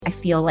I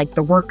feel like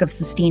the work of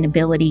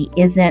sustainability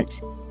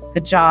isn't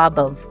the job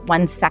of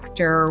one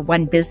sector,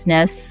 one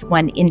business,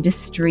 one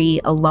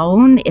industry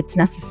alone. It's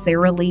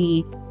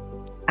necessarily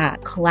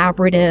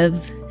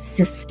collaborative,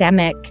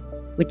 systemic,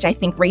 which I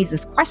think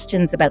raises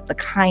questions about the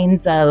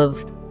kinds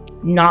of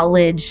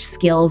knowledge,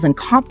 skills, and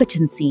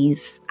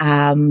competencies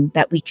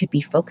that we could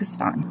be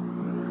focused on.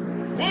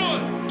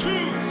 1, 2,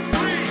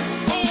 3,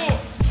 4.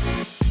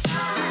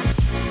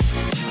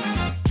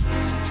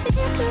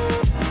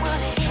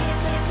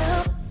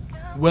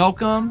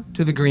 Welcome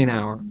to the Green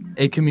Hour,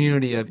 a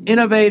community of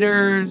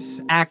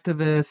innovators,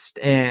 activists,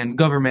 and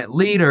government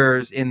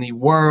leaders in the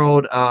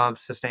world of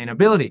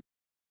sustainability.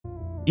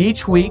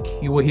 Each week,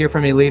 you will hear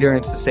from a leader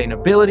in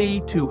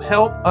sustainability to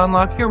help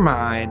unlock your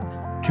mind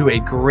to a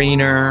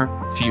greener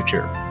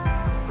future.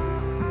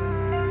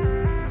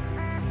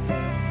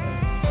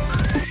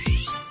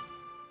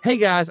 Hey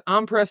guys,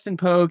 I'm Preston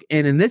Pogue,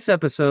 and in this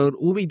episode,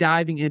 we'll be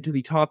diving into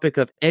the topic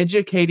of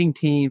educating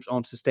teams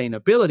on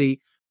sustainability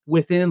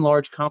within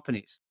large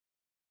companies.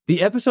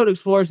 The episode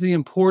explores the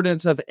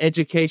importance of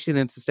education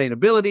and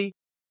sustainability,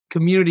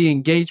 community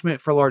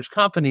engagement for large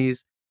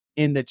companies,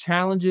 and the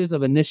challenges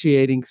of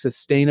initiating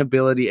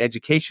sustainability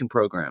education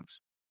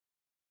programs.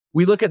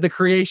 We look at the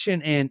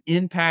creation and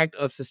impact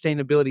of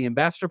sustainability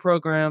ambassador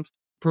programs,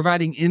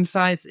 providing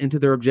insights into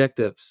their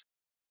objectives.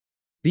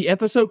 The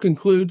episode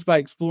concludes by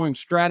exploring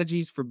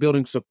strategies for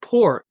building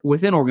support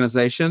within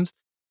organizations,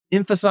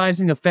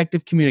 emphasizing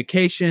effective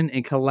communication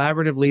and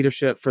collaborative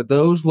leadership for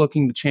those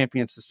looking to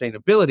champion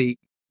sustainability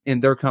in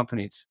their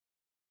companies.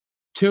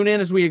 Tune in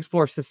as we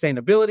explore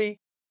sustainability,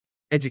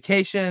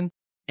 education,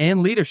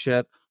 and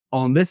leadership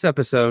on this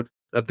episode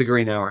of The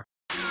Green Hour.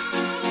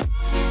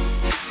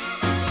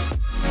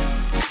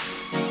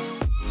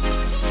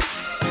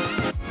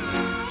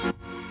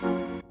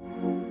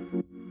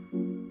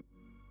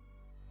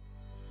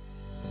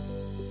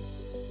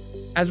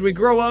 As we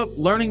grow up,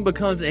 learning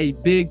becomes a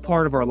big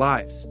part of our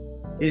lives.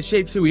 It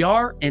shapes who we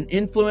are and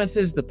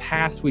influences the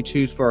paths we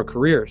choose for our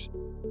careers.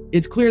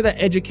 It's clear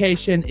that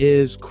education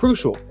is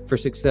crucial for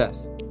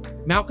success.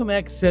 Malcolm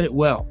X said it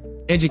well.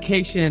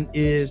 Education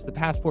is the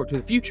passport to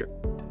the future.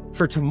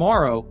 For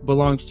tomorrow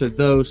belongs to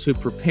those who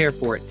prepare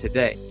for it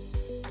today.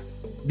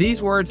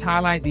 These words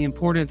highlight the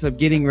importance of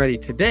getting ready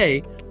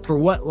today for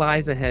what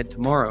lies ahead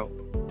tomorrow.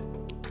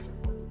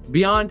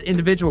 Beyond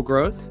individual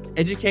growth,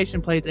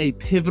 education plays a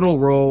pivotal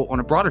role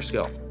on a broader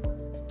scale,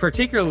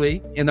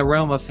 particularly in the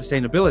realm of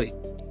sustainability.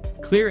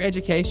 Clear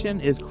education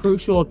is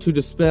crucial to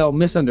dispel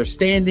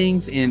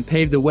misunderstandings and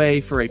pave the way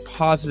for a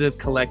positive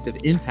collective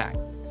impact.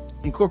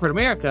 In corporate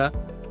America,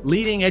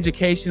 leading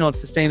education on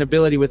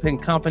sustainability within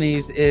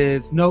companies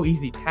is no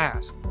easy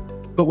task,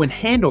 but when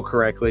handled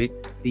correctly,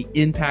 the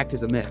impact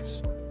is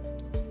immense.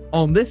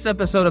 On this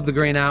episode of The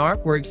Green Hour,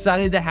 we're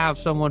excited to have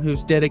someone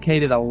who's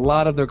dedicated a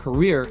lot of their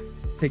career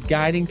to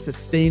guiding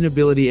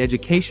sustainability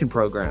education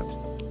programs.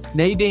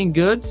 Nadine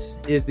Gudz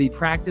is the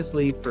practice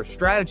lead for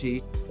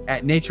strategy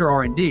at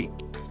NATUR&D,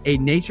 a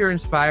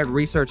nature-inspired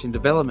research and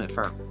development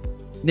firm.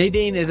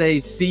 Nadine is a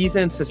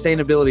seasoned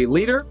sustainability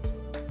leader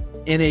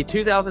and a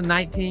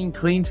 2019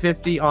 Clean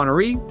 50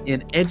 honoree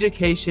in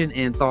education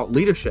and thought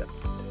leadership.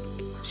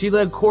 She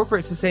led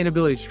corporate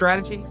sustainability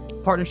strategy,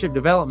 partnership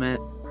development,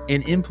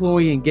 and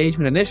employee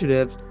engagement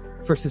initiatives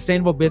for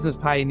Sustainable Business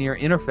Pioneer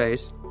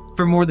Interface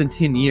for more than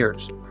 10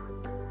 years.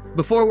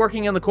 Before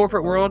working in the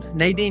corporate world,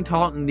 Nadine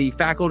taught in the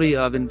Faculty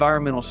of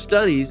Environmental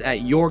Studies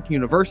at York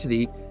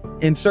University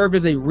and served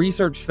as a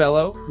research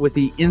fellow with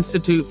the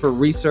Institute for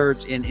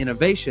Research and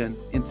Innovation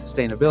in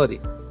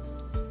Sustainability.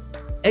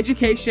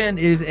 Education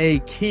is a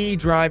key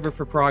driver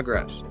for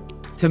progress.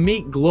 To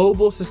meet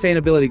global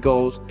sustainability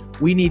goals,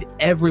 we need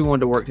everyone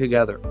to work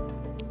together.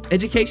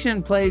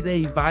 Education plays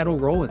a vital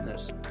role in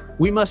this.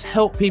 We must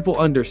help people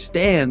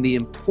understand the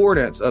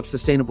importance of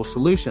sustainable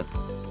solutions.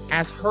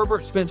 As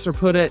Herbert Spencer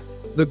put it,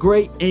 the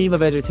great aim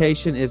of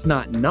education is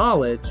not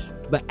knowledge,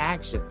 but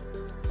action.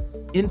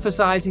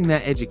 Emphasizing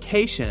that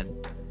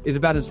education is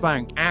about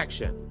inspiring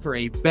action for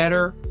a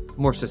better,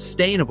 more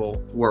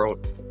sustainable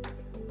world.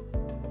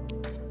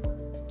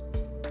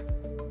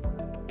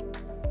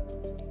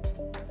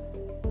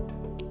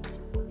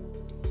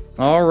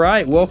 All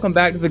right, welcome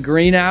back to the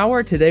Green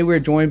Hour. Today we're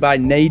joined by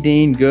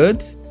Nadine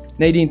Gudz.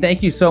 Nadine,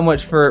 thank you so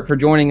much for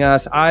joining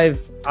us.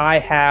 I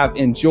have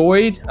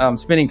enjoyed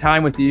spending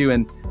time with you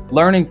and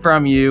learning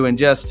from you and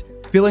just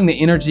feeling the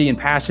energy and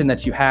passion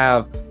that you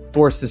have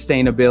for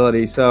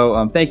sustainability.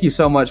 So thank you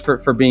so much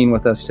for being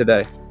with us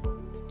today.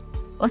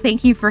 Well,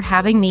 thank you for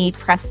having me,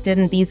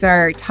 Preston. These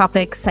are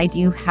topics I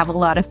do have a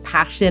lot of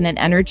passion and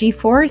energy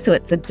for, so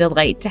it's a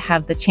delight to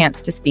have the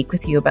chance to speak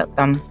with you about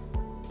them.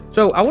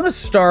 So I want to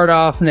start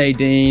off,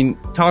 Nadine,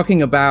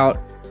 talking about,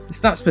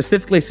 it's not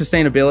specifically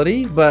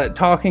sustainability, but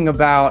talking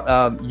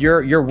about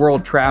your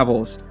world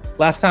travels.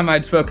 Last time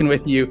I'd spoken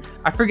with you,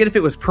 I forget if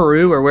it was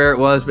Peru or where it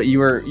was, but you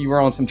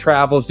were on some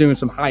travels doing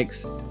some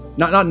hikes.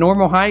 Not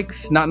normal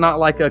hikes, not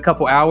like a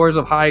couple hours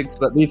of hikes,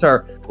 but these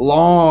are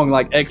long,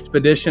 like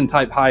expedition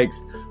type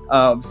hikes.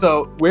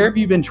 So where have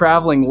you been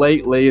traveling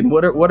lately, and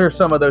what are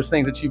some of those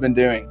things that you've been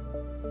doing?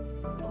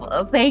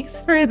 Well,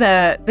 thanks for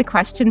the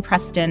question,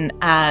 Preston.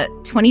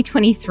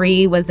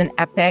 2023 was an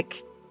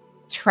epic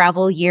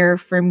travel year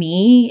for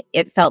me.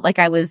 It felt like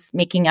I was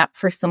making up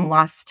for some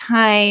lost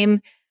time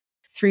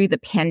through the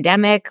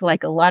pandemic.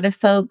 Like a lot of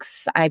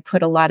folks, I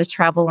put a lot of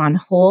travel on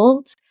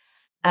hold.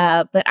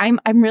 But I'm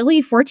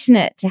really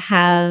fortunate to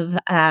have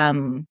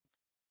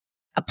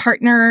a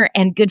partner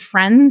and good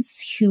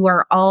friends who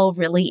are all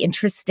really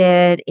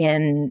interested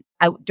in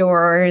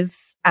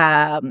outdoors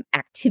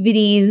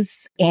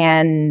activities.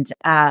 And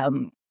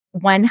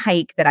one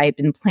hike that I've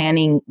been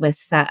planning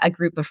with a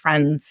group of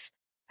friends,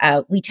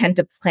 we tend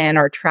to plan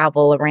our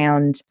travel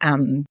around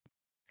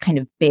kind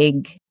of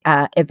big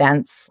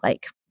events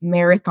like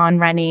marathon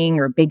running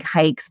or big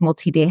hikes,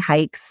 multi-day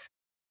hikes.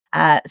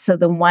 So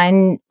the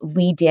one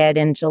we did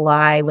in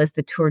July was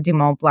the Tour du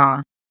Mont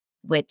Blanc,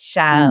 which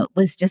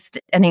was just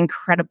an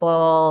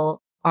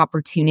incredible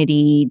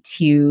opportunity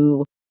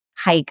to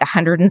hike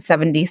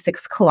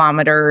 176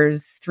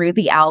 kilometers through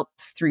the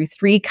Alps, through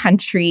 3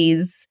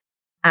 countries.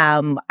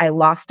 I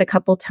lost a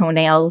couple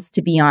toenails,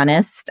 to be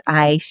honest.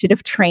 I should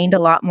have trained a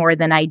lot more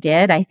than I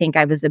did. I think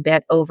I was a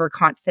bit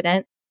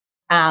overconfident.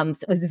 So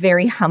it was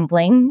very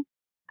humbling.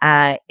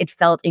 It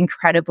felt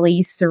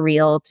incredibly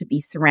surreal to be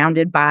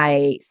surrounded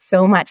by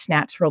so much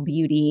natural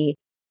beauty.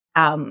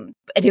 But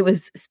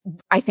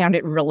I found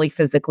it really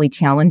physically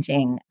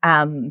challenging.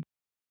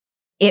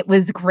 It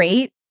was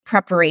great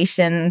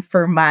preparation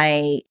for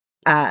my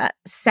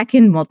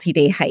second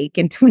multi-day hike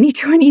in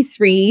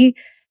 2023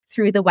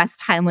 through the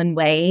West Highland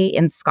Way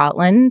in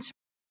Scotland.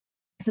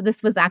 So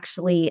this was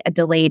actually a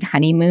delayed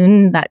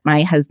honeymoon that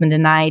my husband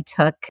and I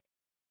took.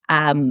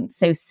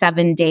 So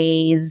 7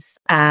 days,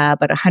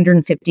 about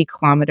 150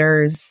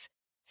 kilometers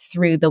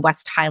through the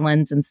West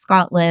Highlands in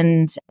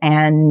Scotland.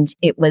 And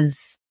it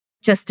was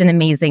just an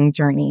amazing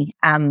journey.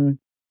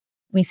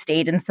 We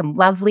stayed in some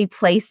lovely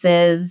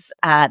places.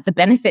 The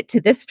benefit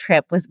to this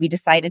trip was we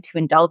decided to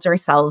indulge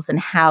ourselves and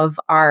have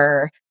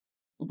our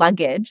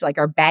luggage, like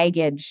our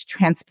baggage,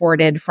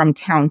 transported from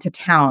town to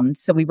town.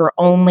 So we were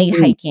only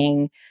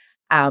hiking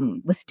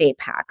with day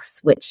packs,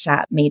 which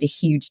made a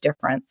huge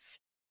difference.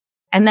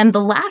 And then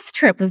the last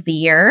trip of the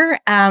year,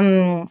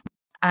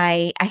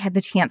 I had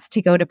the chance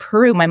to go to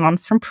Peru. My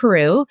mom's from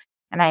Peru,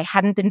 and I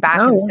hadn't been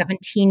back in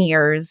 17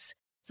 years.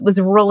 So it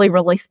was really,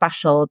 really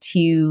special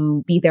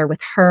to be there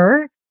with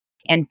her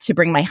and to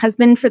bring my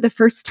husband for the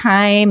first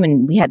time.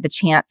 And we had the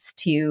chance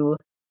to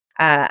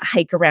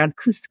hike around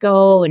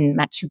Cusco and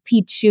Machu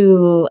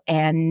Picchu.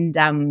 And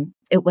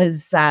it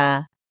was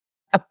a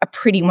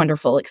pretty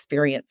wonderful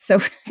experience. So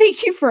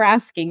thank you for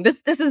asking.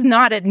 This is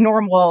not a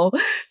normal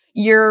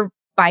year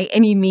by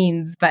any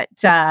means, but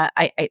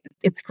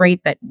it's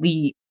great that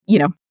we,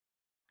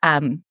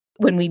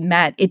 when we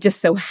met, it just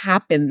so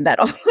happened that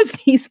all of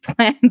these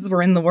plans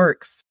were in the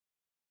works.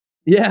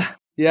 Yeah,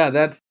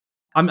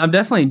 I'm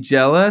definitely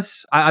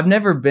jealous. I've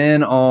never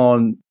been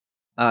on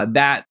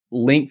that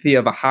lengthy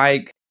of a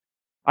hike.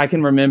 I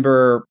can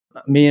remember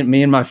me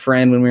and my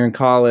friend when we were in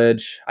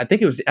college. I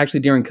think it was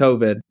actually during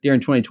COVID, during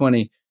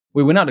 2020.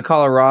 We went out to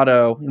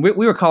Colorado. And we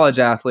were college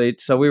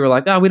athletes, so we were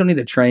like, we don't need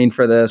to train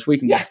for this. We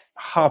can just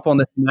hop on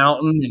this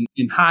mountain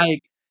and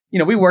hike.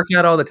 We work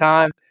out all the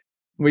time.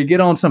 We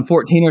get on some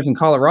 14ers in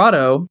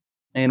Colorado,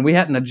 and we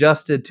hadn't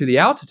adjusted to the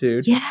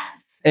altitude. Yeah.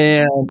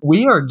 And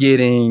we are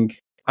getting,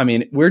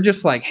 we're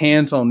just like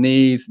hands on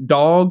knees.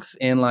 Dogs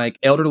and like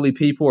elderly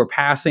people are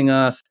passing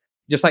us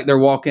just like they're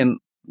walking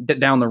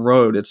down the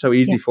road. It's so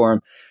easy for them.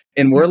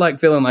 And we're like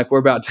feeling like we're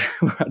about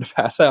to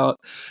pass out.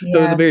 Yeah. So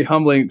it was a very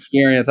humbling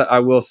experience, I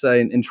will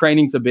say. And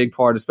training's a big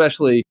part,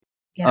 especially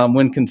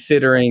when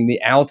considering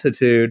the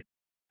altitude.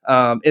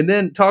 And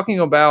then talking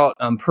about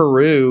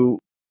Peru,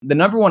 the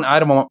number one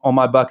item on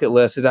my bucket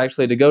list is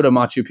actually to go to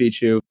Machu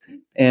Picchu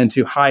and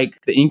to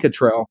hike the Inca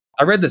Trail.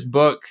 I read this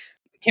book,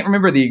 I can't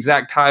remember the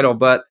exact title,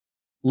 but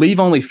Leave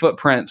Only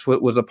Footprints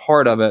was a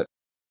part of it.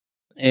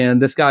 And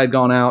this guy had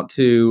gone out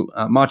to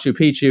Machu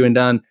Picchu and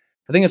done,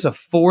 I think it's a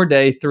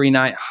 4-day,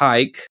 3-night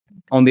hike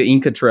on the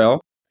Inca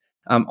Trail,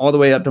 all the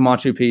way up to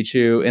Machu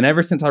Picchu. And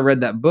ever since I read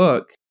that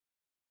book,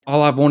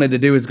 all I've wanted to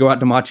do is go out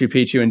to Machu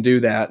Picchu and do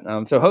that.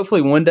 So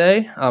hopefully one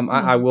day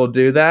I will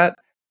do that.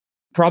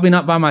 Probably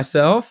not by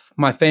myself.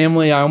 My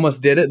family, I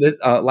almost did it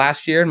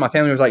last year, and my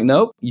family was like,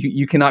 nope,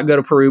 you cannot go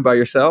to Peru by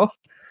yourself.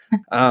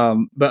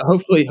 But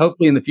hopefully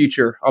in the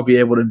future, I'll be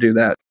able to do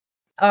that.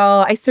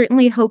 Oh, I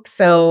certainly hope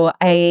so.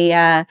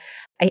 I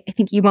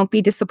think you won't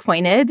be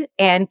disappointed,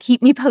 and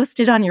keep me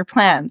posted on your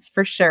plans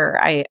for sure.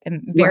 I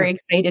am very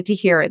excited to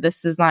hear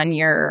this is on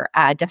your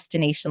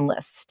destination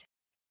list.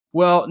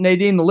 Well,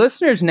 Nadine, the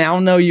listeners now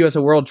know you as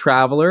a world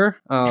traveler.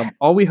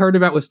 All we heard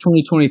about was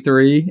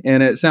 2023,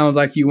 and it sounds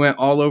like you went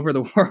all over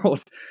the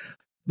world.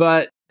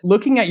 But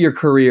looking at your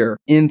career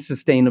in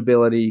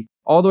sustainability,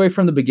 all the way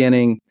from the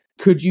beginning,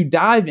 could you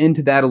dive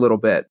into that a little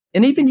bit?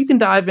 And even you can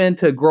dive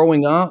into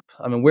growing up,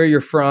 where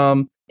you're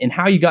from, and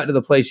how you got to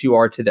the place you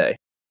are today.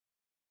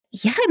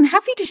 Yeah, I'm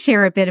happy to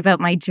share a bit about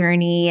my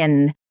journey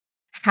and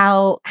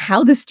how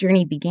this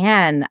journey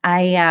began.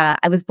 I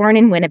was born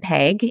in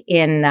Winnipeg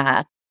in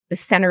the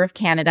center of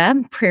Canada,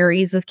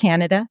 prairies of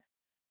Canada,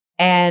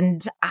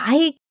 and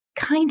I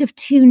kind of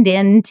tuned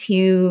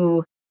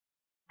into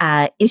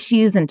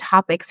issues and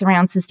topics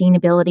around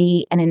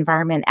sustainability and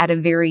environment at a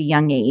very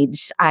young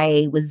age.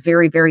 I was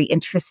very, very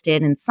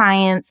interested in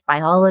science,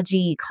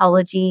 biology,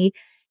 ecology,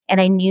 and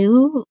I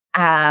knew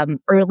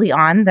early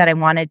on that I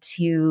wanted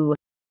to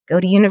go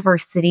to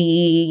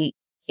university,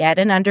 get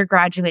an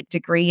undergraduate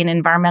degree in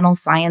environmental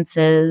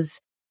sciences.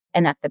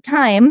 And at the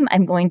time,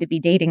 I'm going to be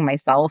dating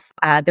myself,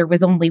 there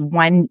was only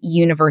one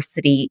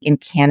university in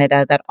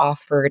Canada that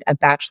offered a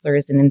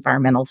bachelor's in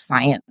environmental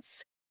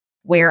science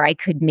where I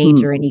could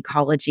major in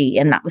ecology.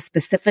 And that was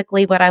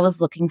specifically what I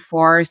was looking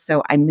for.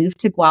 So I moved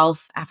to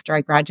Guelph after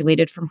I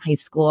graduated from high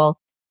school.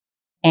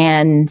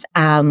 And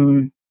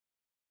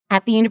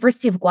at the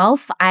University of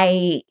Guelph,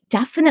 I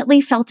definitely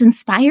felt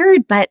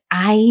inspired, but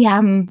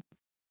I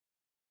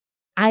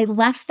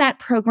left that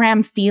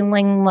program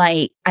feeling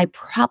like I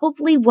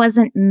probably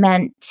wasn't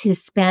meant to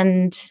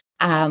spend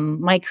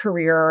my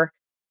career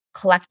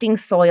collecting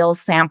soil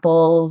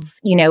samples,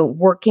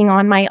 working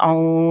on my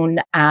own,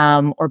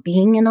 or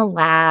being in a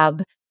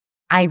lab.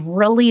 I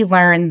really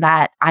learned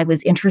that I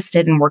was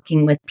interested in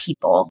working with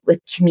people, with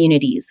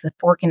communities, with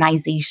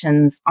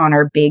organizations on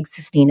our big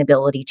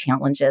sustainability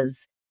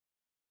challenges.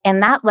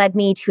 And that led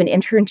me to an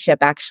internship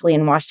actually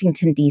in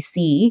Washington,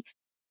 D.C.,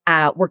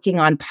 working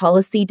on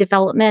policy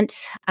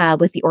development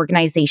with the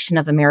Organization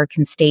of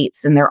American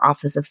States and their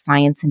Office of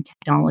Science and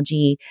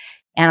Technology.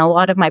 And a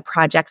lot of my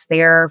projects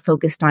there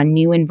focused on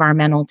new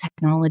environmental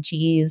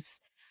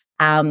technologies.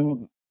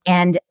 And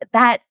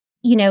that,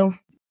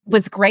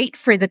 was great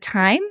for the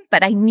time,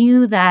 but I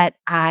knew that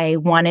I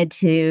wanted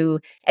to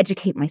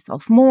educate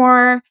myself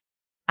more.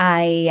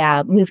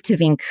 I moved to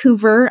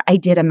Vancouver. I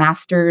did a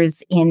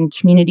master's in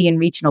community and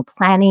regional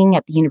planning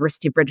at the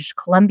University of British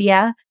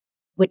Columbia,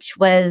 which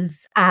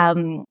was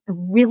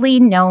really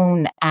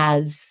known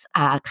as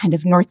kind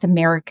of North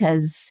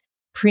America's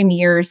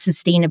premier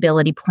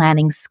sustainability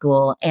planning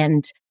school.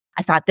 And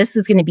I thought this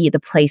was going to be the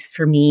place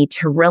for me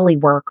to really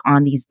work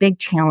on these big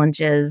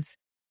challenges,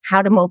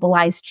 how to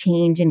mobilize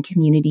change in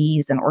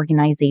communities and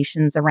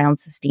organizations around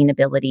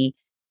sustainability.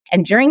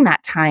 And during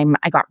that time,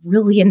 I got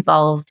really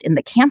involved in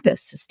the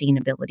campus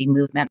sustainability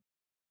movement.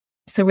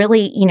 So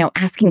really,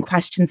 asking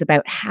questions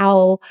about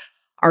how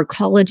our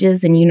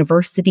colleges and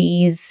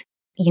universities,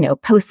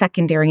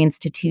 post-secondary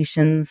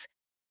institutions,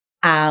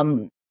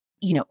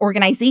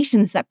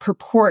 organizations that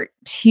purport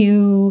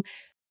to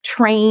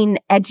train,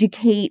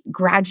 educate,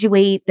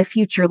 graduate the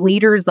future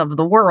leaders of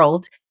the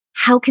world,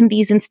 how can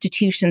these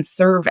institutions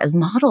serve as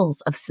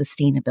models of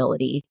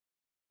sustainability?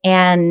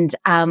 And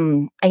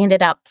I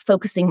ended up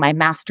focusing my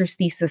master's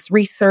thesis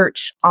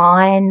research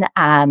on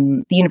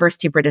the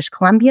University of British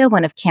Columbia,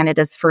 one of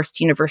Canada's first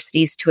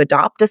universities to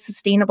adopt a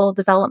sustainable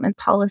development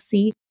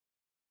policy,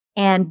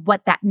 and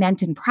what that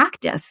meant in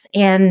practice.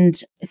 And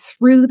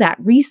through that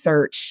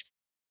research,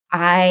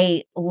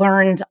 I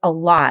learned a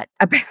lot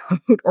about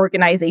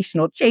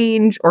organizational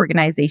change,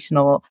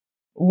 organizational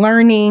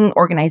learning,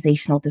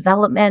 organizational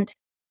development.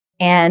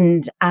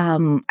 And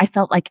I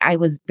felt like I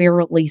was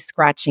barely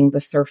scratching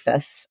the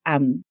surface.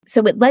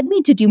 So it led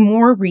me to do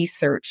more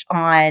research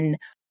on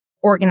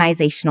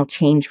organizational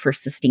change for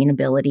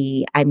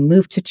sustainability. I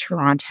moved to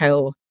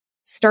Toronto,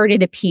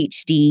 started a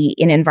PhD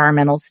in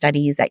environmental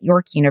studies at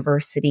York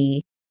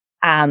University.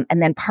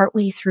 And then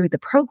partway through the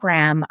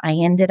program, I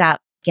ended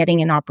up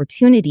getting an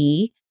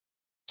opportunity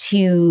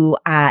to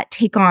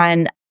take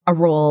on a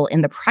role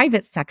in the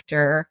private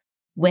sector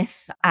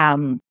with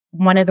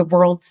one of the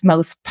world's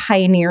most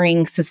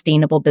pioneering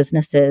sustainable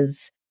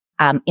businesses,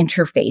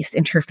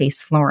 Interface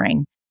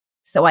Flooring.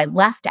 So I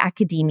left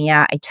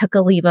academia, I took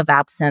a leave of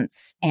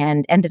absence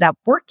and ended up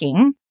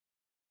working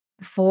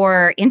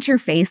for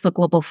Interface, a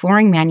global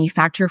flooring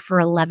manufacturer,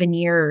 for 11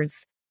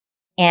 years.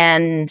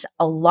 And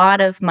a lot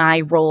of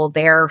my role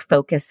there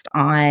focused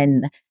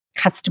on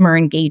customer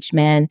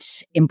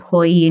engagement,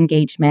 employee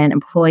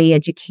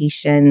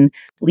education,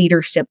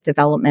 leadership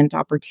development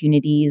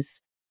opportunities,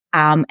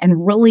 and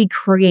really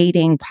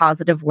creating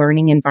positive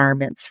learning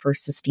environments for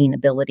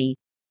sustainability.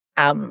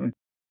 And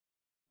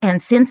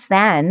since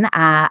then,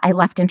 I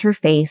left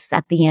Interface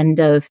at the end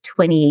of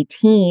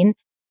 2018,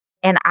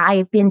 and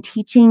I've been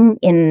teaching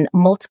in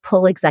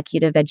multiple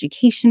executive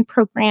education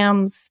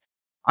programs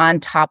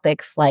on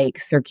topics like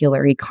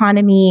circular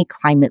economy,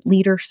 climate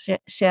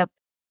leadership,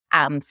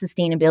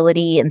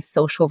 sustainability and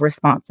social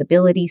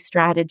responsibility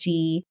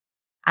strategy.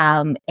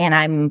 And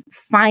I'm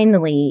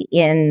finally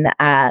in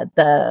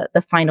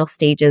the final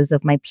stages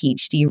of my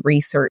PhD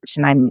research,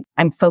 and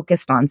I'm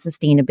focused on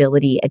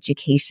sustainability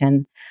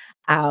education,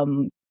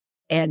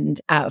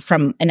 and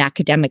from an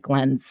academic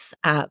lens.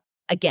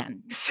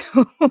 Again,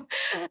 so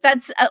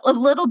that's a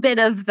little bit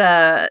of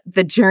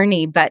the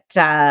journey, but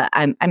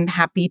I'm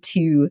happy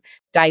to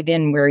dive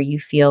in where you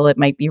feel it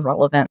might be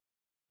relevant.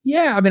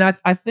 Yeah, I mean,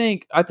 I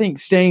think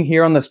staying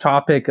here on this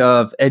topic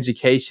of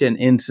education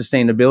in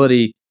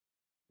sustainability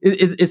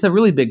is it's a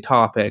really big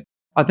topic.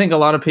 I think a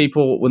lot of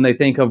people, when they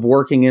think of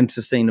working in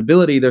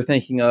sustainability, they're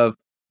thinking of,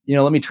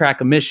 let me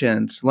track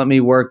emissions, let me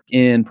work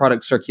in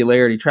product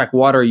circularity, track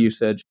water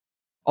usage.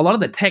 A lot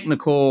of the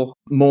technical,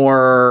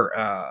 more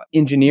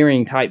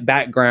engineering type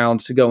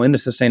backgrounds to go into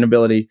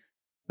sustainability.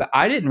 But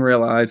I didn't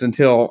realize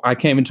until I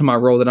came into my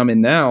role that I'm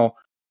in now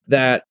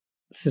that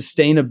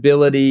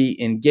sustainability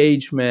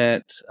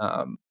engagement,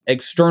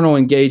 external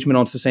engagement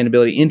on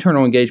sustainability,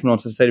 internal engagement on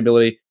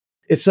sustainability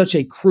is such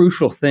a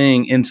crucial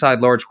thing inside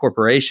large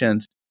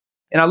corporations.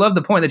 And I love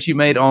the point that you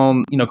made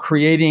on,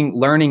 creating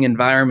learning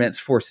environments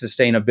for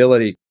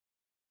sustainability.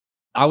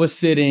 I was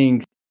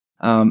sitting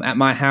at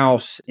my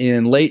house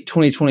in late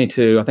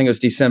 2022, I think it was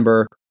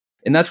December,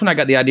 and that's when I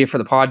got the idea for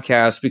the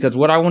podcast, because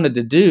what I wanted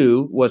to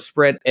do was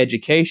spread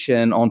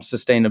education on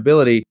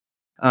sustainability,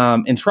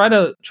 and try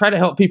to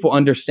help people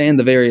understand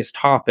the various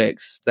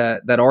topics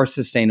that are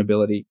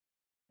sustainability.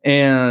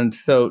 And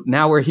so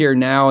now we're here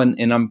now,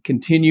 and I'm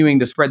continuing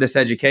to spread this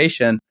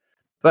education.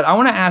 But I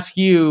want to ask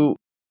you,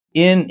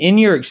 in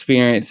your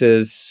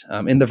experiences,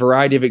 in the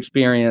variety of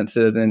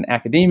experiences in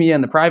academia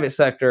and the private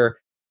sector,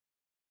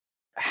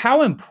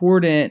 how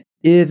important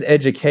is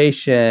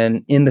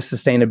education in the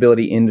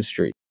sustainability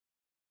industry?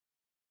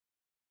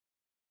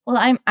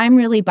 Well, I'm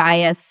really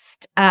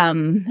biased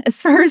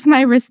as far as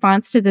my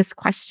response to this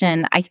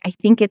question. I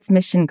think it's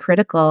mission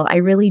critical. I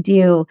really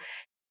do.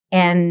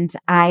 And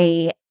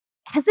I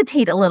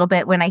hesitate a little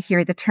bit when I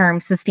hear the term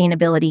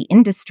sustainability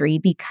industry,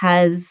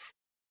 because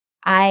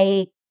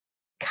I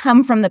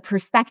come from the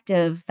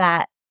perspective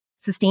that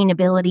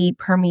sustainability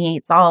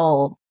permeates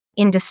all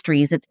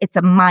industries. It's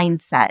a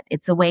mindset.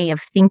 It's a way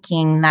of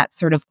thinking that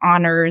sort of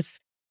honors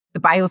the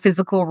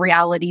biophysical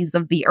realities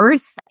of the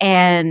earth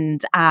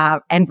and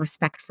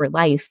respect for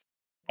life,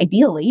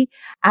 ideally.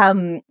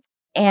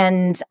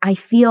 And I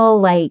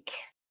feel like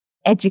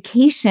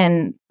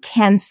education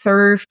can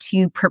serve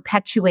to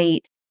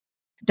perpetuate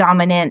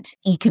dominant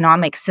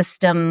economic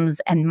systems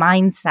and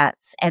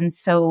mindsets. And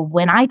so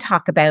when I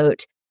talk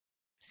about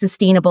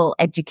sustainable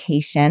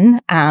education,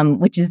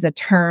 which is a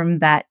term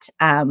that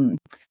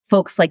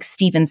folks like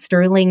Stephen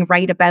Sterling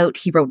write about,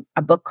 he wrote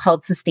a book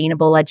called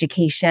Sustainable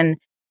Education,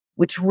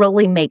 which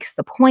really makes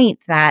the point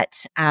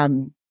that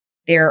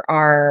there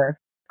are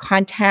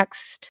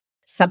context,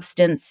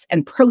 substance,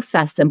 and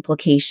process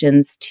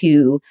implications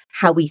to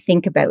how we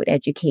think about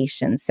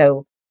education.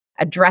 So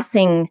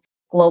addressing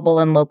global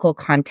and local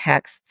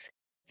contexts,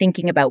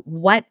 thinking about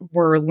what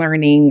we're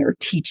learning or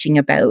teaching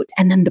about,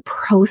 and then the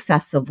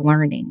process of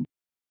learning.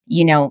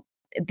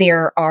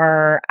 There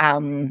are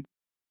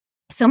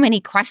so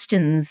many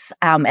questions,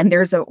 and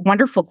there's a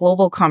wonderful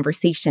global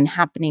conversation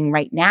happening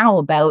right now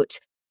about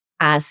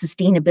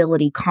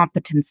sustainability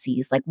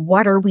competencies. Like,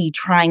 what are we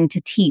trying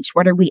to teach?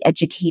 What are we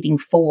educating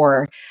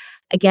for?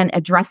 Again,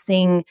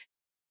 addressing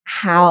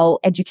how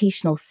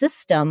educational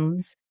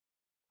systems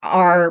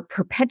are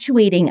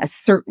perpetuating a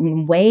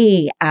certain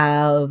way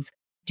of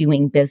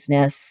doing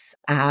business,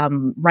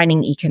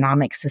 running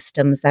economic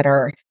systems that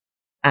are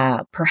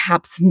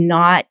perhaps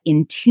not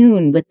in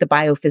tune with the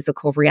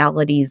biophysical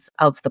realities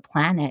of the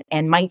planet.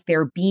 And might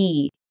there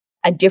be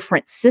a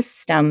different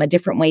system, a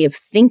different way of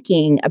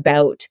thinking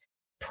about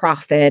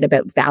profit,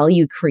 about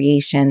value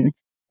creation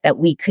that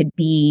we could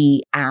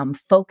be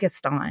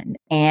focused on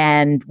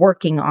and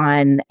working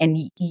on, and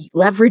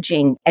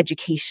leveraging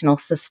educational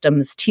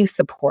systems to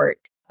support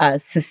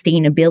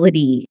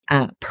sustainability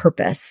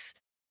purpose,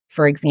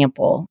 for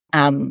example.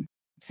 So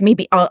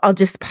maybe I'll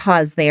just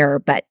pause there,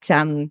 but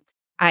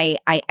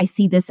I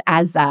see this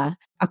as a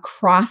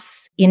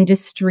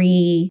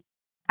cross-industry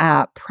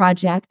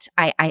project.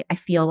 I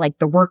feel like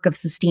the work of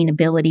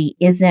sustainability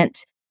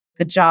isn't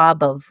the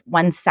job of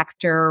one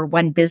sector,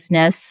 one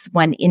business,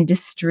 one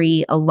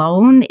industry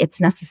alone. It's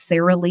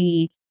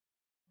necessarily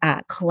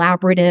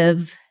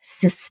collaborative,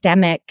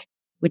 systemic,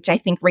 which I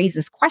think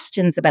raises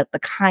questions about the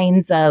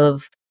kinds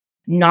of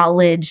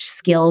knowledge,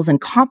 skills, and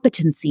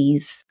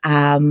competencies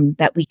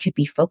that we could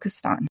be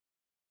focused on.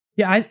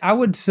 Yeah, I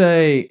would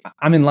say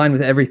I'm in line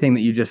with everything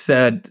that you just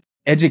said.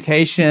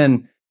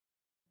 Education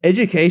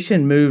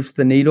moves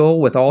the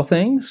needle with all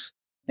things,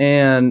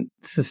 and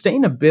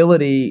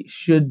sustainability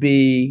should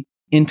be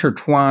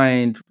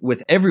intertwined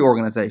with every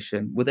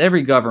organization, with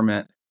every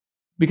government.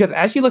 Because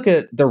as you look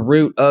at the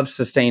root of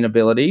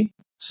sustainability,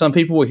 some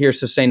people will hear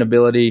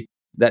sustainability,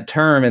 that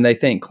term, and they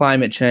think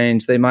climate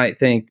change. They might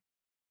think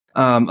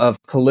of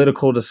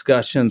political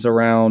discussions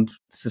around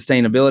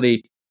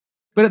sustainability.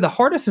 But at the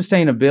heart of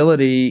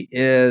sustainability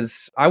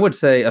is, I would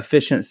say,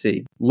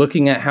 efficiency,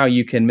 looking at how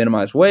you can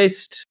minimize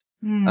waste,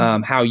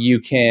 how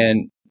you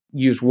can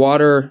use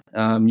water,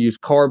 use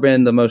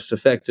carbon the most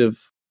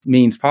effective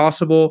means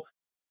possible.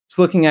 It's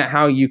looking at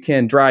how you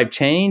can drive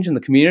change in the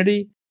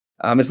community.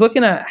 It's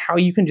looking at how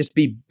you can just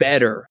be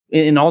better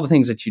in all the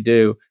things that you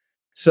do.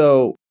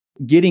 So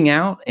getting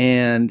out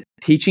and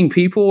teaching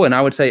people, and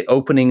I would say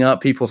opening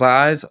up people's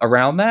eyes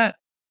around that,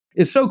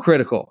 is so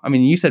critical. I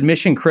mean, you said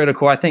mission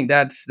critical. I think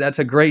that's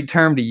a great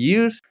term to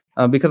use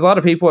because a lot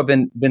of people have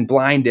been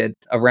blinded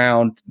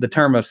around the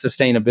term of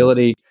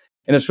sustainability.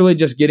 And it's really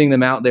just getting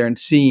them out there and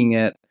seeing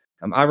it.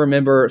 I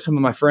remember some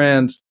of my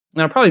friends,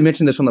 and I probably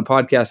mentioned this on the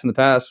podcast in the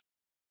past,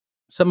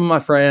 some of my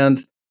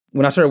friends,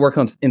 when I started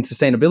working in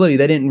sustainability,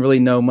 they didn't really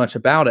know much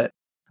about it,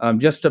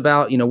 just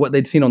about, what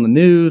they'd seen on the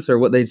news or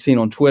what they'd seen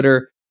on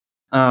Twitter.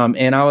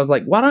 And I was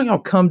like, why don't y'all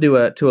come to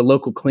a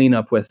local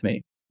cleanup with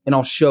me? And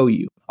I'll show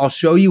you. I'll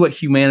show you what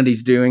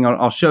humanity's doing.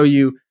 I'll show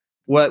you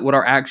what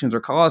our actions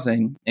are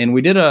causing. And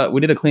we did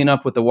a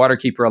cleanup with the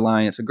Waterkeeper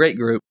Alliance, a great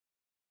group,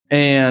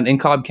 and in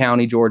Cobb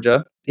County,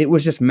 Georgia. It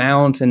was just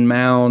mounds and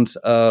mounds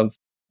of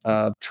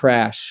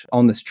trash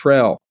on this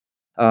trail,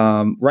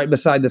 right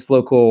beside this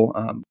local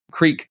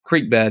creek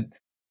bed.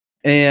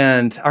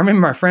 And I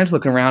remember my friends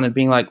looking around and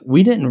being like,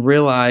 we didn't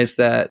realize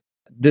that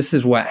this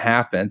is what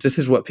happens. This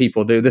is what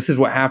people do. This is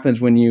what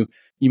happens when you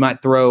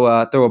might throw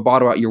a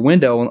bottle out your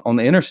window on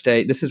the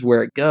interstate. This is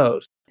where it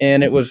goes.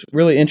 And it was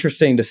really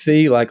interesting to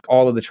see like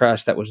all of the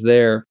trash that was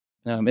there.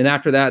 And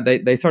after that,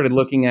 they started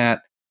looking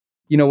at,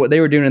 what they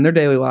were doing in their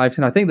daily lives.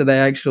 And I think that they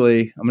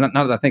actually, not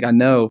that I think I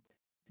know,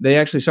 they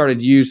actually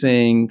started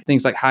using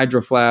things like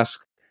Hydro Flask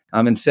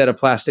instead of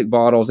plastic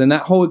bottles. And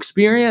that whole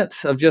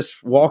experience of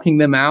just walking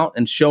them out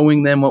and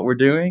showing them what we're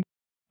doing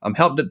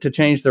helped to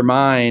change their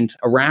mind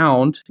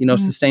around,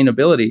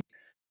 sustainability.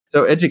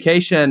 So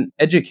education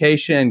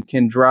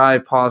can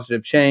drive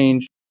positive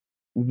change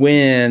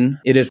when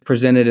it is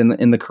presented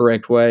in the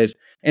correct ways.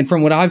 And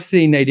from what I've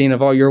seen, Nadine,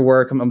 of all your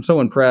work, I'm so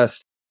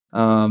impressed.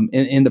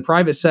 In the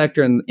private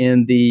sector and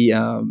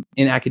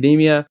in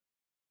academia,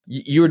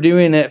 you're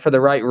doing it for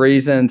the right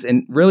reasons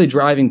and really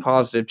driving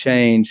positive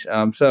change.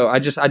 So I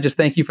just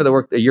thank you for the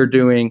work that you're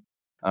doing,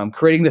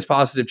 creating this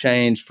positive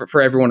change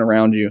for everyone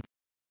around you.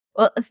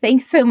 Well,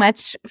 thanks so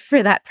much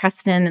for that,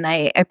 Preston. And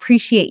I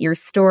appreciate your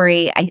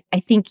story. I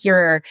think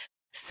you're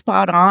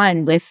spot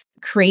on with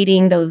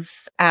creating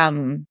those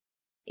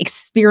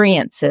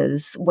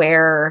experiences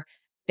where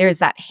there's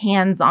that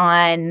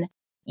hands-on,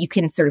 you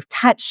can sort of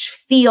touch,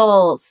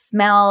 feel,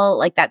 smell,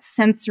 like that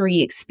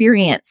sensory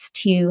experience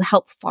to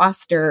help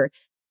foster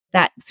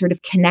that sort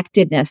of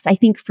connectedness. I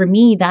think for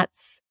me,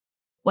 that's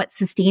what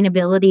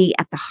sustainability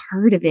at the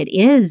heart of it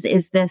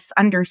is this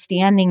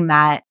understanding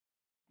that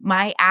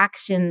my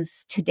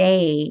actions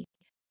today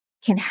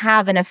can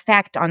have an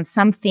effect on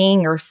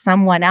something or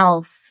someone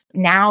else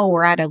now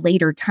or at a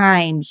later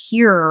time,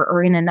 here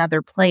or in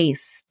another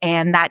place.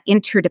 And that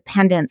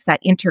interdependence,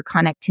 that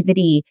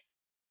interconnectivity,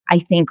 I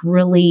think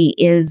really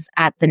is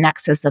at the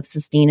nexus of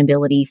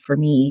sustainability for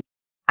me.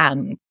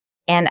 And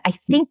I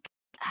think,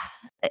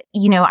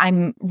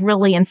 I'm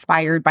really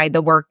inspired by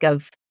the work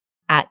of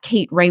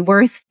Kate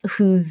Rayworth,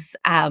 who's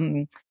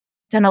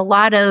done a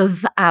lot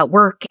of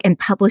work and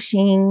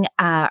publishing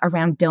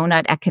around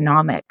donut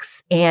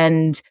economics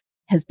and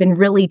has been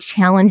really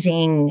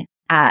challenging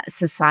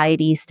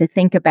societies to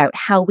think about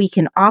how we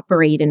can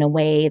operate in a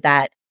way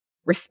that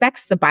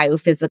respects the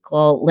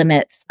biophysical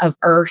limits of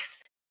Earth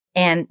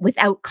and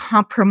without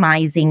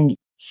compromising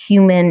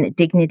human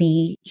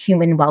dignity,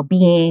 human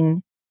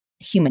well-being,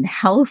 human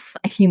health,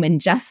 human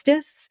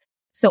justice.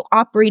 So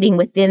operating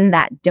within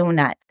that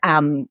donut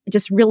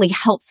just really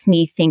helps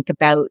me think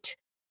about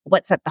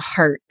what's at the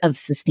heart of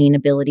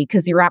sustainability,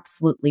 because you're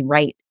absolutely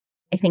right.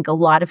 I think a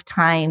lot of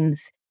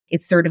times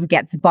it sort of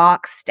gets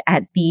boxed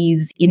at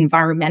these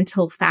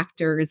environmental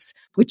factors,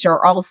 which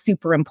are all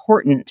super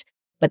important,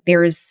 but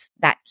there's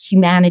that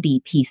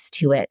humanity piece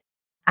to it.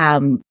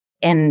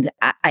 And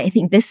I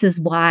think this is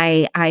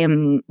why I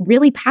am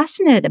really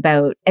passionate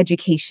about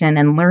education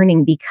and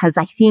learning, because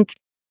I think,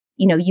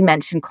 you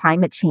mentioned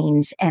climate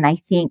change, and I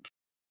think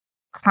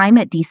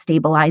climate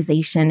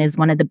destabilization is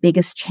one of the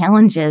biggest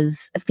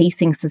challenges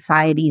facing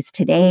societies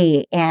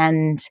today.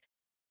 And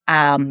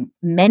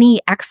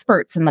many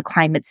experts in the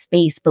climate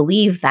space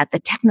believe that the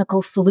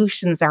technical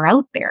solutions are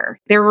out there.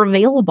 They're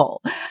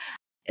available.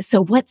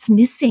 So what's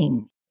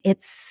missing?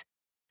 It's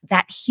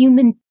that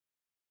human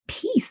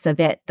piece of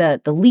it,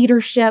 the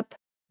leadership,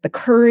 the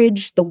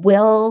courage, the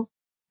will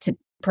to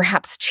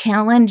perhaps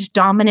challenge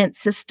dominant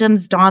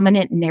systems,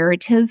 dominant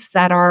narratives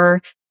that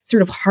are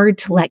sort of hard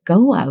to let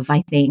go of,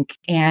 I think.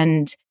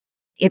 And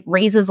it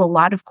raises a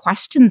lot of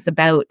questions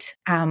about,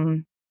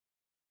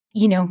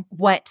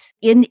 what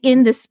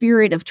in the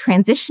spirit of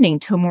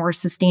transitioning to a more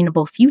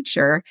sustainable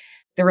future,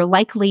 there are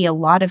likely a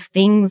lot of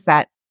things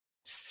that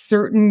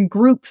certain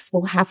groups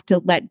will have to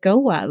let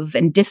go of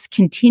and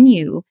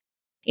discontinue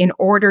in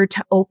order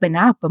to open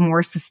up a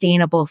more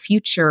sustainable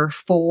future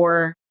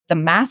for the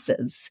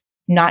masses,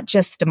 not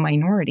just a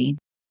minority.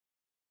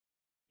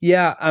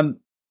 Yeah,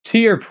 to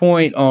your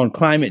point on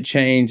climate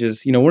change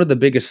is, one of the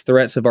biggest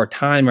threats of our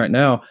time right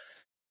now.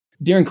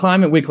 During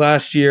Climate Week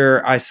last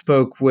year, I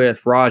spoke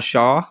with Raj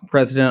Shah,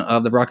 president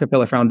of the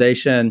Rockefeller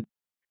Foundation,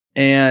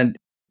 and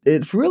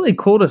it's really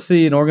cool to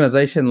see an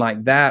organization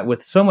like that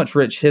with so much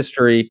rich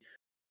history,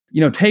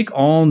 take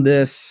on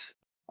this,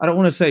 I don't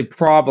want to say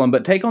problem,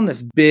 but take on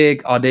this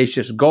big,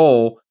 audacious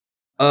goal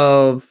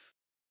of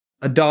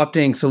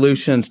adopting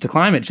solutions to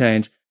climate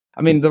change.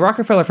 I mean, the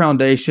Rockefeller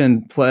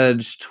Foundation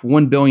pledged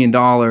 $1 billion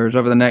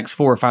over the next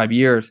 4 or 5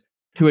 years.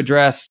 to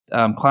address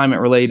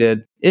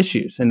climate-related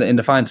issues and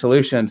to find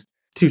solutions.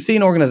 To see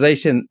an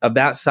organization of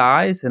that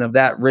size and of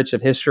that rich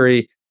of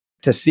history,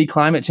 to see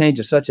climate change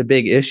as such a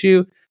big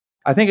issue,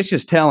 I think it's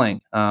just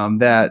telling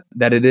that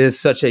it is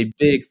such a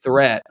big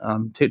threat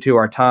to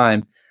our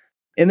time.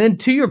 And then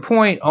to your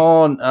point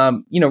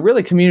on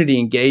really community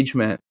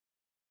engagement,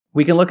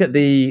 we can look at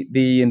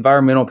the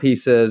environmental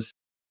pieces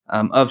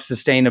of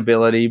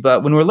sustainability,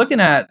 but when we're looking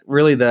at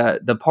really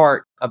the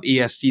part of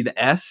ESG, the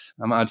S,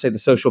 I'd say the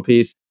social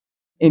piece,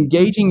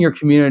 engaging your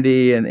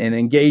community and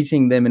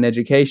engaging them in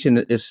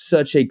education is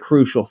such a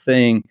crucial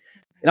thing.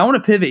 And I want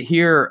to pivot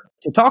here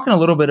to talking a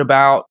little bit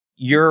about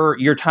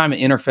your time at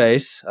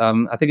Interface.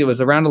 I think it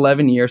was around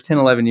 11 years,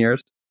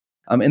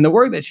 and the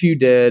work that you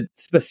did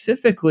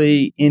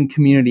specifically in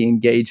community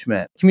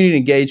engagement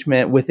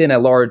within a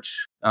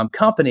large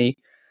company.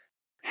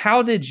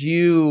 How did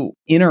you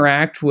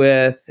interact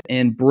with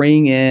and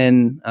bring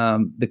in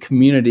the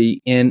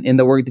community in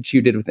the work that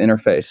you did with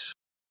Interface?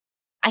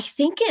 I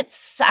think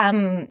it's,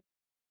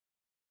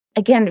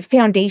 again,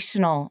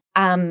 foundational.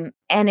 And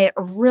it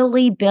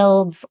really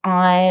builds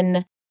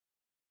on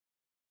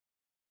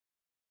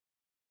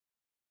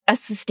a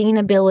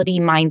sustainability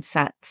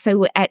mindset.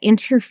 So at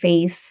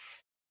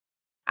Interface,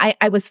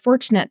 I was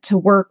fortunate to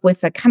work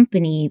with a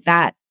company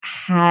that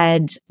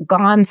had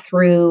gone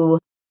through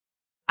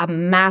a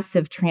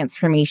massive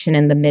transformation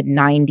in the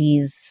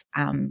mid-90s.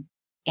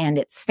 And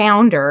its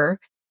founder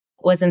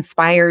was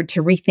inspired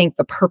to rethink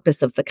the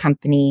purpose of the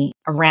company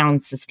around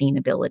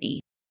sustainability.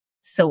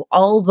 So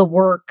all the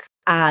work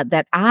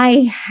that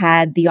I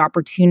had the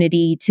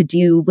opportunity to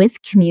do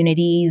with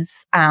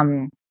communities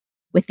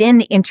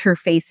within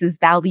Interface's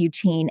value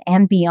chain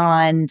and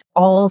beyond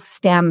all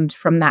stemmed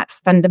from that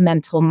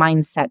fundamental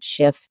mindset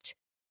shift,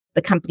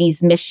 the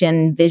company's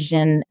mission,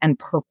 vision, and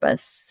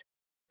purpose.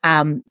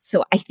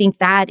 So I think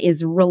that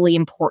is really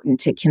important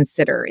to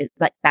consider, is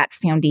that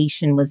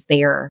foundation was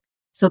there.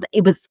 So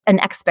it was an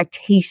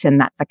expectation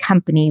that the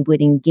company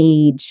would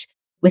engage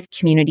with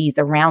communities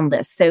around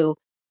this. So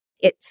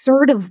it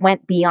sort of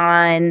went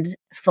beyond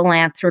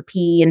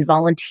philanthropy and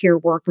volunteer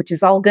work, which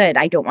is all good.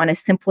 I don't want to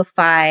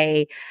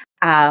simplify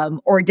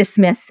or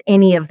dismiss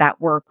any of that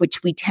work,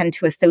 which we tend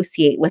to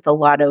associate with a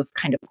lot of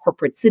kind of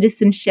corporate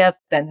citizenship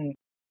and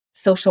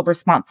social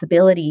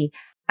responsibility.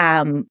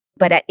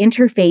 But at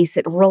Interface,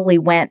 it really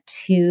went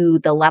to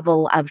the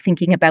level of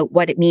thinking about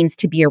what it means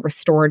to be a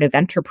restorative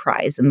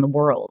enterprise in the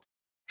world.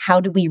 How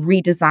do we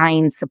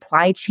redesign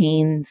supply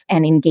chains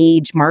and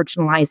engage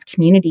marginalized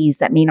communities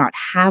that may not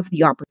have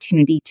the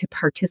opportunity to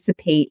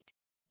participate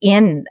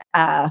in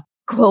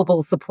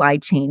global supply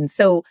chains?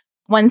 So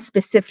one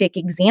specific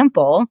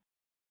example,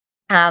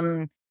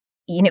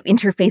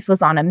 Interface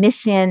was on a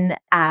mission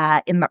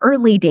in the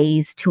early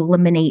days to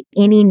eliminate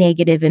any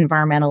negative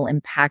environmental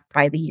impact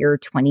by the year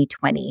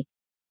 2020.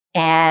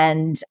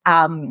 And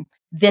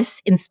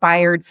this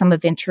inspired some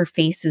of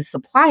Interface's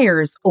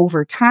suppliers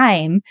over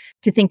time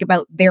to think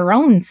about their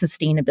own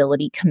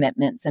sustainability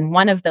commitments. And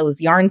one of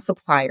those yarn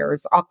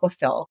suppliers,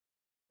 Aquafil,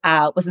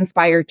 was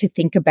inspired to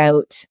think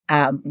about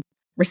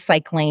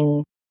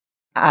recycling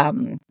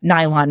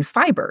nylon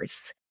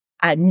fibers,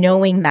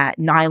 knowing that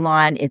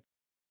nylon is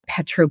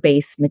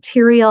petro-based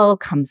material,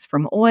 comes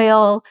from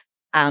oil.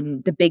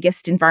 The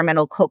biggest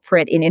environmental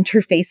culprit in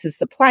Interface's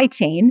supply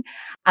chain,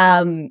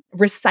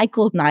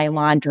 recycled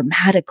nylon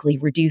dramatically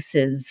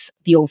reduces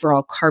the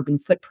overall carbon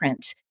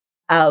footprint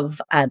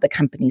of the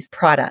company's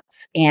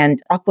products.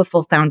 And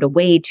Aquafil found a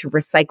way to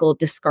recycle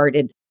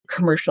discarded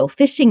commercial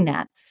fishing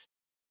nets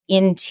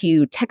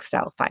into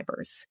textile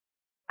fibers.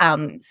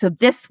 So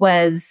this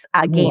was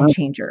a game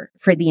changer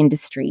for the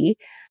industry.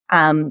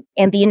 And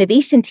the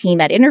innovation team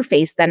at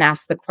Interface then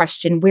asked the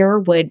question, where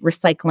would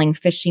recycling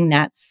fishing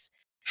nets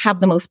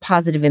have the most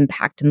positive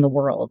impact in the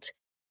world?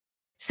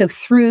 So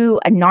through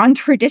a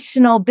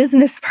non-traditional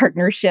business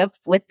partnership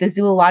with the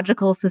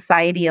Zoological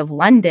Society of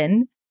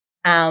London,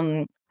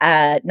 a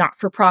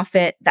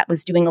not-for-profit that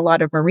was doing a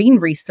lot of marine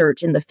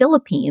research in the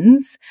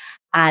Philippines,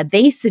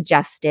 they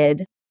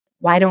suggested,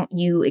 why don't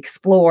you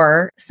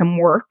explore some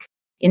work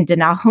in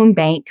Danajon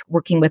Bank,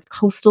 working with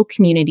coastal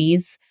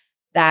communities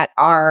that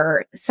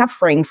are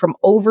suffering from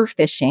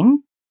overfishing.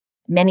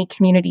 Many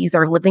communities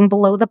are living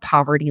below the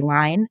poverty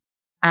line.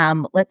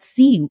 Let's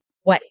see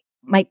what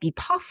might be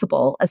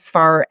possible as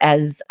far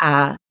as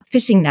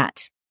fishing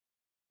net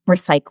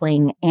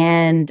recycling.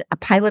 And a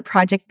pilot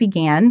project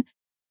began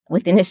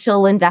with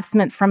initial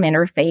investment from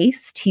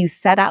Interface to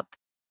set up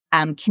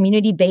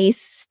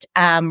community-based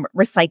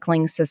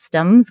recycling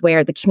systems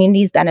where the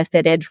communities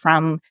benefited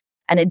from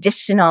an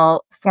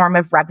additional form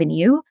of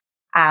revenue.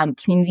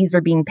 Communities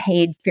were being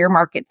paid fair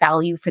market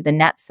value for the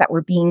nets that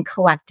were being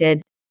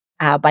collected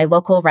by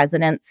local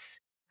residents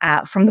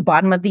from the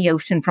bottom of the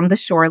ocean, from the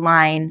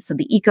shoreline. So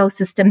the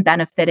ecosystem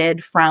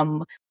benefited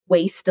from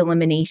waste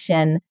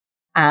elimination.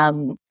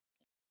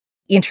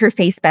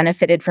 Interface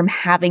benefited from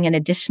having an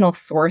additional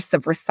source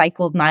of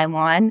recycled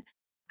nylon,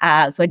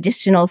 so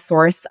additional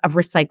source of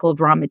recycled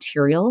raw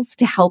materials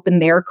to help in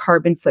their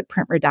carbon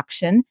footprint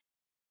reduction.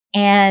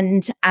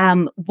 And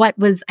what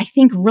was, I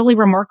think, really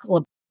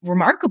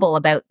remarkable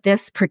about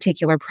this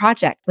particular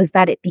project was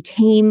that it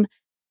became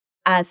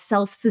a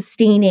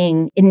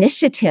self-sustaining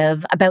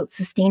initiative about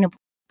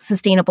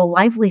sustainable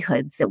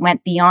livelihoods. It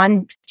went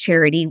beyond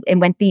charity. It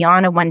went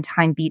beyond a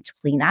one-time beach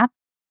cleanup.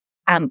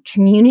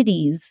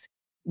 Communities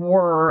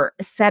were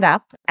set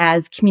up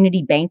as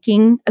community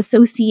banking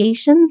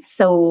associations.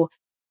 So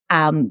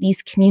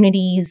these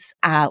communities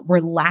were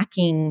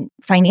lacking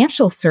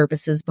financial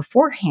services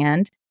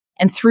beforehand.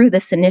 And through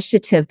this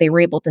initiative, they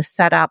were able to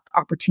set up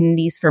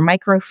opportunities for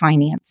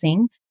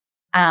microfinancing.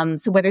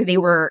 So whether they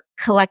were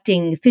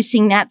collecting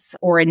fishing nets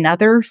or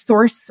another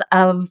source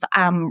of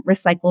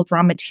recycled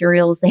raw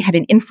materials, they had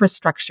an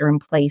infrastructure in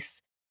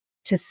place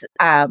to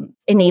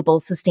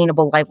enable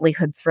sustainable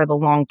livelihoods for the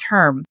long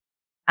term.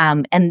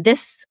 And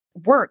this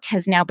work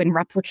has now been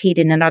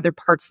replicated in other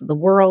parts of the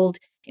world,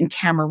 in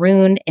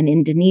Cameroon and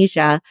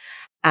Indonesia,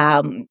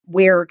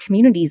 where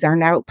communities are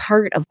now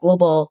part of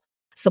global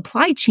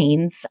supply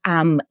chains,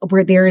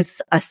 where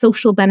there's a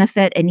social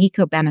benefit, an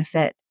eco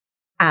benefit,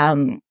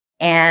 and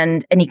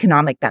an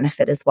economic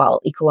benefit as well,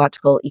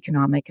 ecological,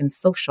 economic, and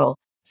social.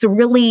 So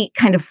really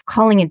kind of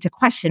calling into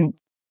question,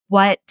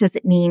 what does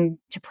it mean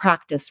to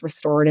practice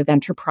restorative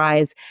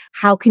enterprise?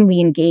 How can we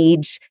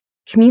engage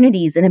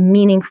communities in a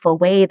meaningful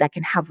way that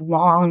can have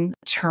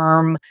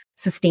long-term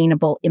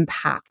sustainable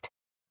impact?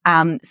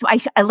 So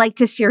I like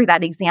to share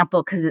that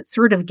example because it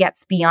sort of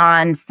gets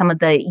beyond some of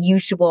the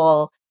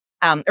usual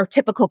or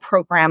typical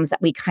programs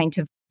that we kind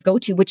of go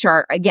to, which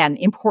are, again,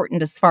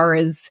 important as far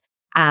as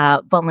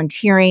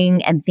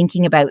volunteering and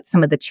thinking about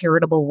some of the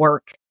charitable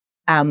work.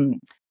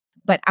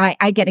 But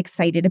I get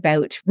excited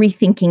about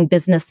rethinking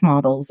business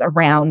models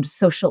around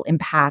social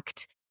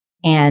impact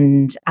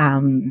and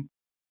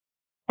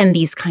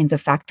these kinds of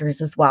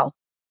factors as well.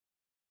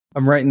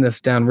 I'm writing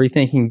this down,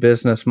 rethinking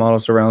business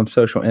models around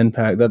social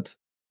impact.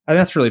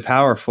 That's really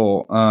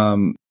powerful.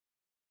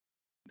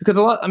 Because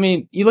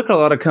you look at a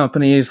lot of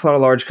companies, a lot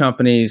of large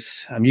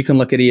companies, you can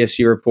look at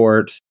ESG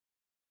reports.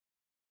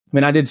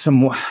 I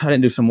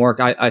didn't do some work.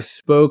 I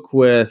spoke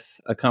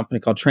with a company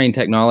called Train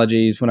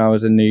Technologies when I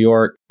was in New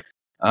York,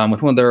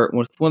 with one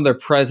of their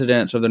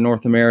presidents of the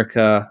North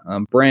America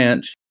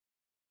branch.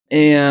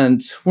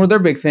 And one of their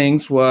big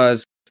things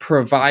was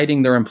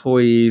providing their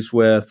employees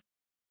with,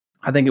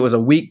 I think it was a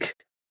week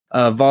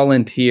of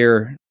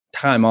volunteer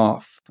time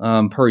off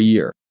per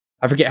year.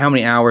 I forget how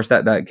many hours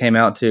that came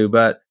out to,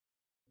 but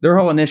their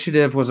whole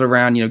initiative was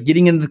around,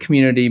 getting into the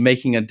community,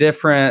 making a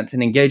difference,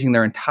 and engaging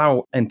their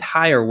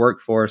entire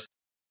workforce,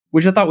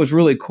 which I thought was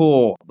really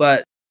cool.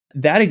 But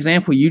that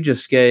example you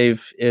just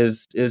gave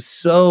is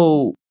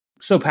so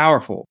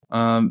powerful,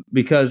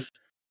 because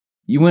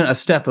you went a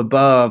step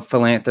above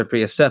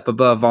philanthropy, a step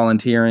above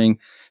volunteering,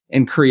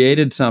 and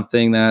created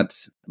something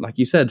that's, like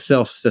you said,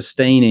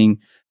 self-sustaining.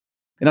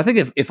 And I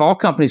think if all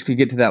companies could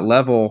get to that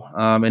level,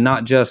 and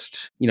not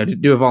just to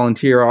do a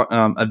volunteer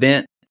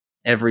event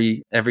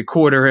every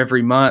quarter,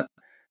 every month,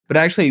 but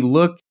actually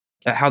look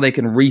at how they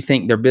can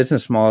rethink their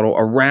business model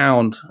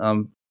around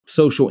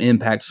social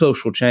impact,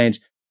 social change,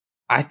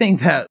 I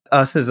think that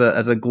us as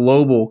a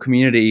global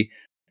community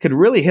could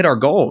really hit our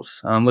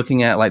goals.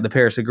 Looking at like the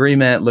Paris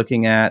Agreement,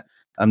 looking at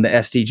the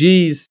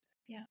SDGs.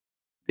 Yeah.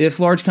 If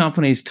large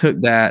companies took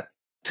that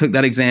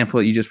example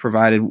that you just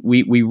provided,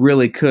 we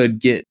really could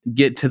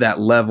get to that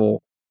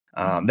level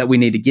that we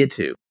need to get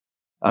to.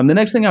 The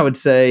next thing I would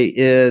say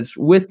is,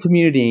 with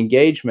community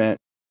engagement,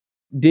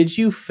 did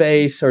you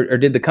face or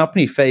did the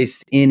company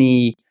face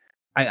any,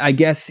 I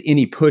guess,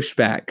 any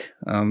pushback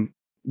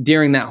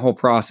during that whole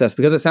process?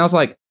 Because it sounds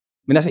like,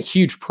 that's a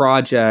huge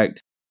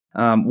project.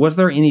 Was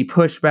there any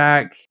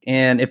pushback?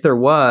 And if there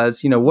was,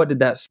 what did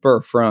that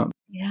spur from?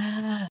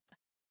 Yeah.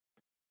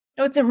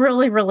 No, it's a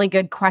really, really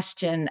good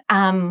question.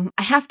 I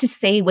have to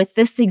say, with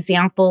this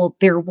example,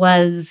 there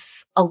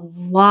was a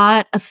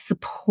lot of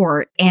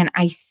support. And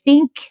I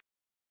think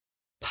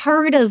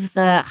part of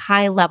the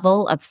high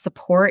level of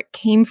support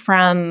came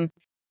from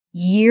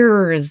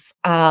years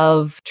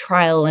of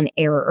trial and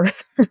error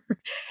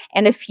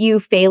and a few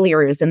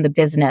failures in the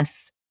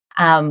business.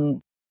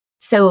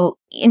 So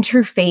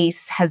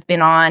Interface has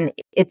been on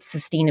its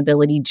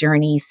sustainability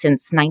journey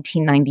since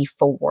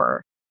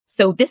 1994.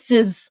 So this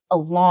is a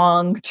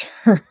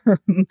long-term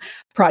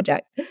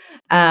project,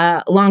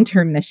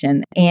 long-term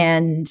mission.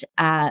 And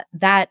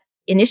that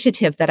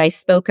initiative that I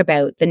spoke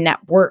about, the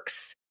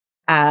Networks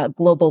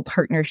global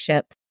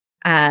partnership,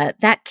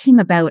 that came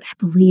about, I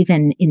believe,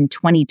 in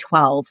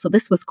 2012. So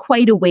this was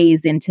quite a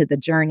ways into the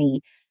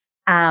journey.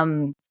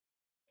 And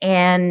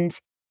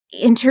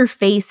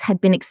Interface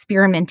had been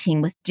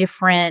experimenting with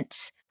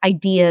different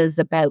ideas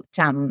about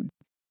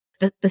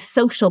the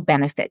social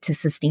benefit to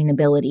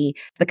sustainability.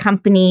 The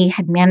company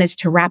had managed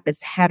to wrap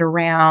its head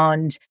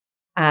around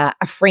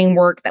a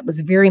framework that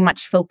was very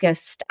much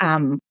focused,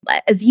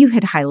 as you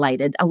had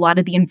highlighted, a lot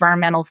of the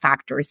environmental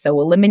factors. So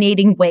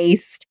eliminating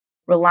waste,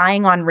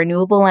 relying on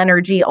renewable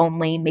energy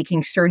only,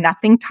 making sure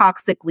nothing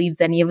toxic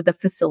leaves any of the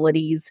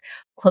facilities,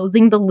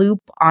 closing the loop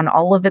on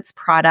all of its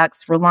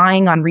products,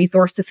 relying on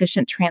resource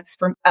efficient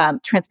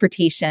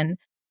transportation,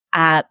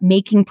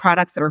 making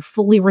products that are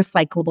fully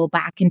recyclable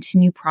back into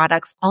new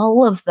products.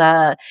 All of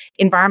the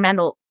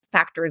environmental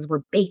factors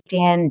were baked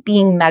in,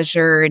 being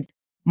measured,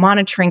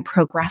 monitoring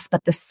progress,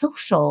 but the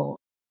social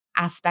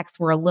aspects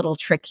were a little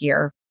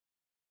trickier.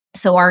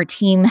 So our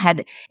team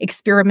had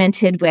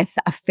experimented with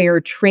a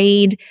fair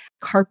trade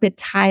carpet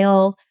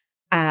tile,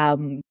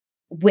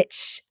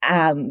 which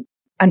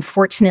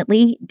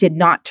unfortunately did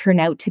not turn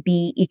out to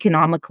be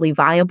economically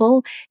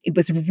viable. It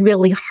was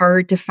really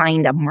hard to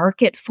find a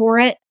market for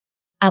it.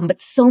 But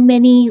so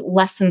many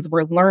lessons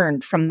were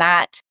learned from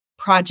that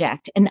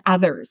project and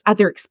other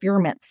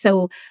experiments.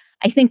 So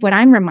I think what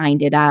I'm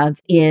reminded of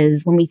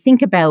is when we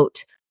think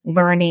about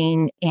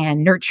learning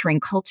and nurturing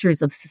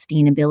cultures of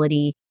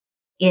sustainability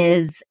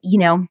is,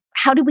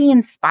 how do we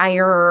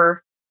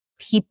inspire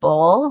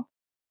people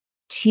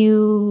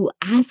to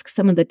ask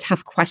some of the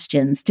tough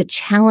questions, to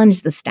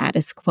challenge the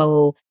status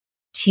quo,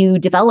 to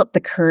develop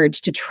the courage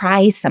to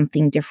try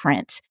something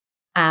different?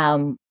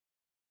 And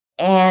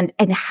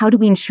how do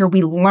we ensure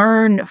we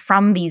learn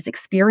from these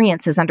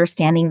experiences,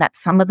 understanding that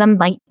some of them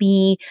might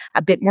be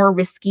a bit more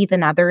risky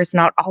than others?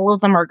 Not all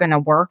of them are going to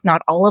work.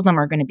 Not all of them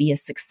are going to be a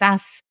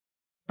success.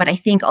 But I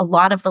think a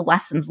lot of the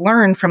lessons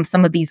learned from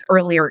some of these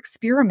earlier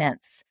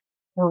experiments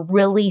were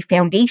really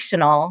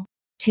foundational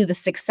to the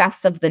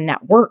success of the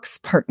Networks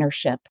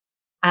partnership.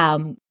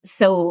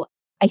 So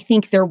I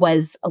think there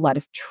was a lot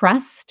of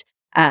trust,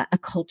 a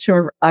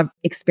culture of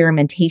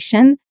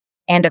experimentation,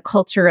 and a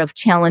culture of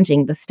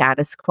challenging the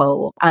status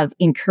quo, of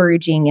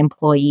encouraging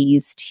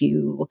employees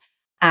to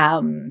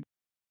ask,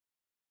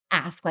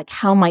 like,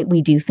 how might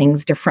we do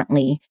things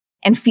differently,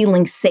 and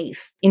feeling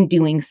safe in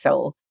doing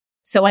so.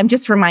 So I'm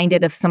just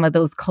reminded of some of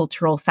those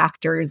cultural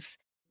factors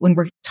when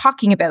we're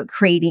talking about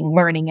creating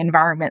learning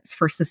environments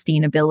for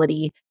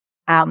sustainability.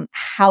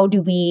 How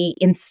do we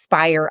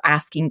inspire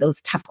asking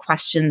those tough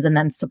questions and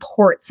then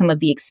support some of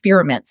the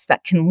experiments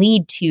that can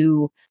lead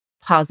to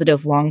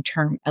positive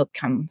long-term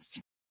outcomes?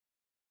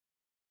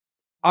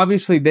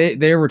 Obviously,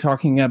 they were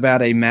talking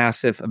about a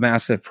massive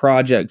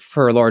project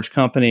for a large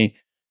company.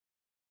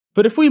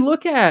 But if we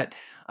look at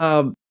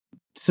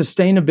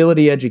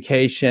sustainability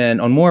education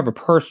on more of a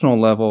personal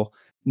level,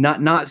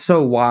 not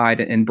so wide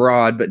and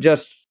broad, but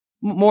just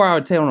more, I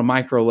would say, on a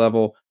micro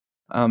level,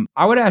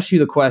 I would ask you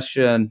the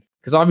question,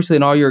 because obviously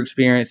in all your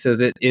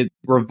experiences, it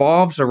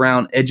revolves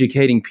around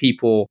educating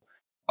people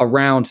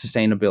around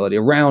sustainability,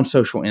 around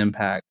social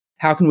impact.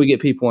 How can we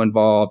get people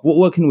involved?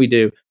 What can we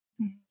do?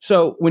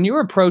 So when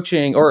you're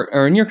approaching, or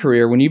in your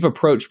career, when you've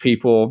approached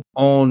people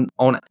on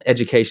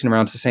education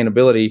around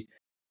sustainability,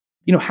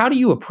 how do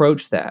you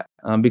approach that?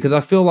 Because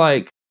I feel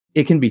like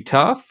it can be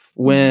tough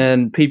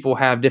when people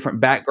have different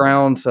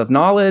backgrounds of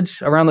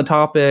knowledge around the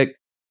topic.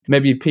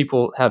 Maybe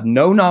people have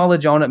no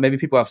knowledge on it. Maybe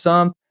people have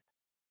some.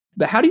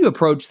 But how do you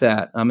approach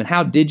that? And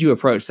how did you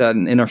approach that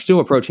and are still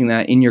approaching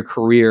that in your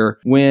career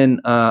when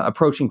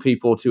approaching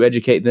people to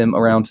educate them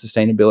around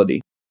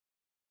sustainability?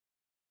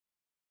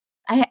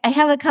 I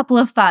have a couple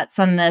of thoughts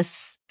on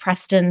this,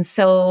 Preston.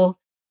 So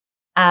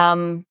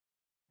I'm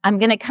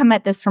going to come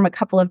at this from a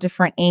couple of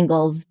different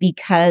angles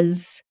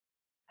because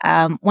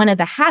one of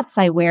the hats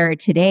I wear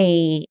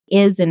today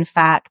is, in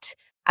fact,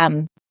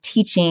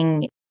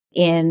 teaching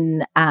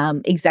in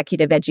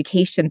executive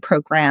education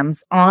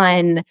programs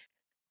on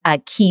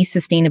key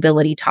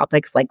sustainability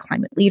topics like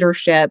climate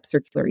leadership,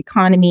 circular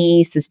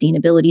economy,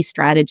 sustainability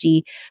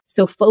strategy.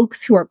 So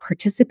folks who are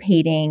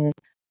participating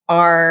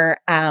are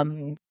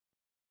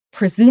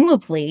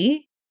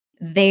presumably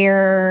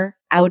they're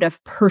out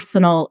of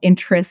personal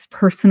interest,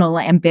 personal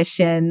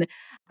ambition,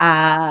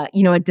 a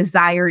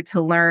desire to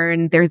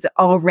learn. There's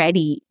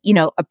already,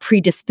 a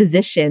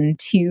predisposition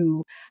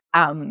to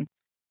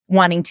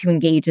wanting to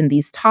engage in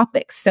these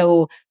topics.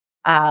 So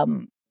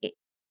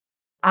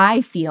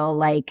I feel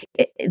like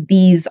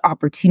these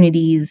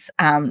opportunities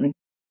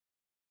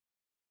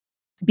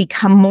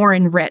become more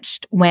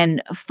enriched when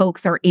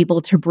folks are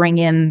able to bring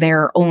in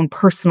their own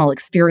personal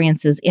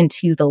experiences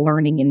into the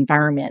learning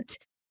environment.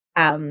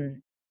 So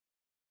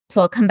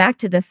I'll come back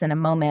to this in a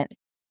moment.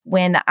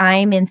 When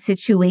I'm in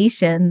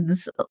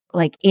situations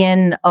like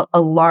in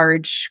a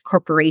large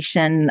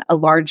corporation, a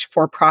large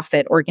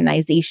for-profit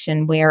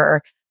organization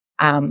where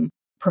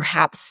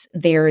perhaps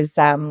there's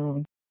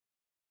a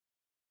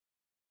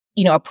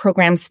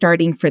program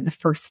starting for the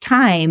first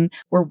time,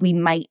 where we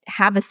might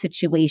have a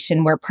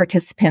situation where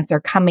participants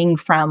are coming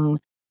from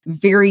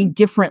very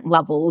different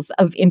levels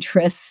of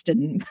interest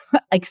and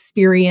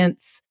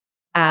experience,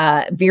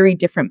 very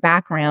different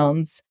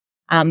backgrounds.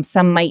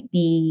 Some might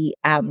be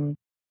kind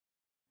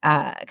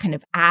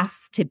of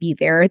asked to be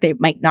there. They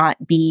might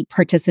not be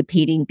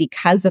participating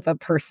because of a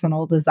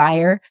personal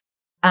desire.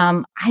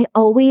 I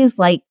always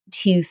like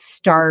to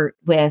start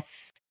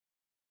with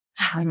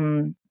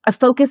a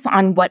focus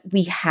on what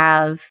we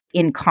have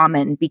in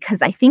common,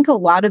 because I think a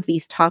lot of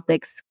these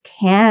topics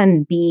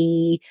can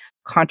be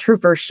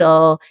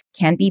controversial,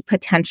 can be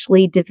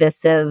potentially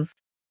divisive.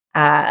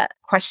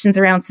 Questions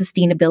around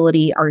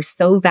sustainability are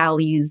so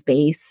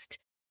values-based.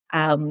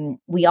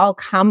 We all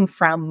come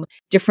from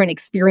different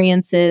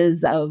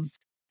experiences of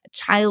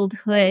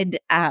childhood,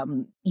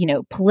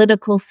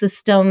 political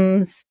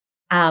systems.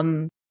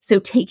 So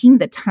taking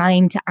the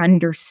time to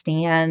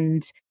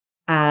understand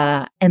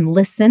and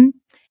listen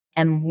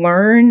and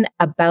learn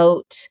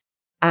about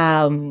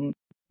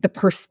the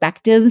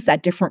perspectives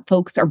that different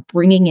folks are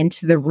bringing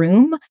into the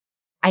room,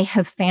 I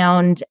have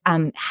found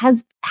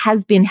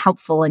has been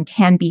helpful and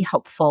can be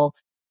helpful,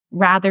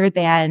 rather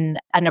than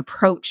an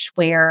approach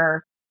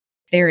where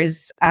there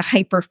is a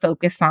hyper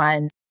focus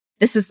on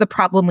this is the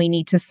problem we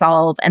need to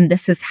solve and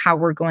this is how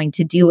we're going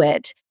to do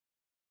it.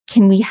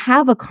 Can we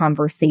have a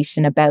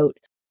conversation about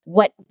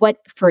what,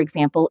 for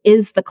example,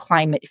 is the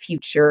climate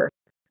future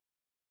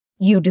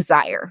you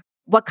desire?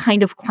 What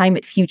kind of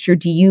climate future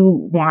do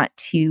you want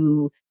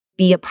to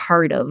be a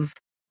part of?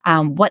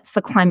 What's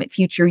the climate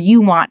future you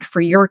want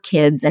for your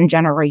kids and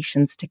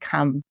generations to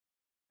come?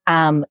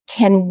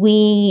 Can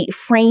we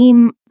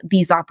frame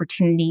these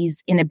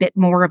opportunities in a bit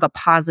more of a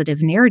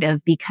positive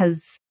narrative?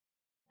 Because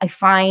I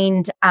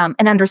find,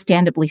 and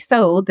understandably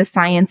so, the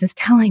science is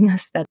telling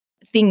us that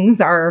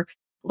things are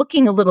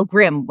looking a little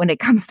grim when it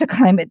comes to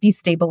climate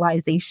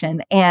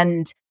destabilization.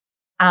 And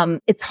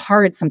it's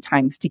hard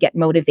sometimes to get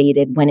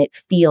motivated when it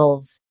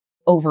feels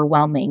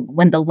overwhelming,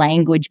 when the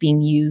language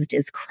being used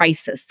is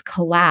crisis,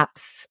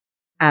 collapse,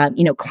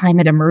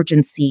 climate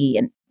emergency.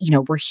 And,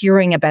 we're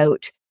hearing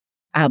about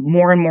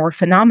more and more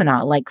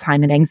phenomena like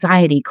climate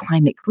anxiety,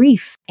 climate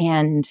grief.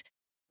 And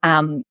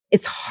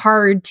it's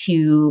hard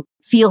to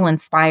feel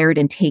inspired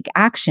and take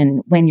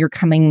action when you're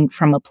coming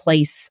from a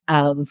place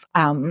of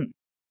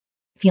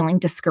feeling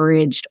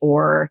discouraged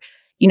or,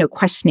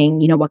 questioning,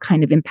 what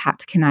kind of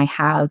impact can I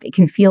have? It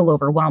can feel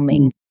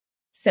overwhelming.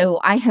 So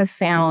I have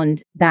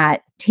found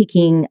that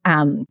taking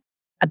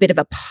a bit of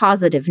a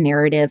positive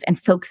narrative and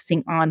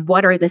focusing on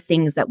what are the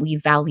things that we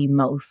value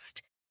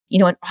most,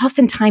 and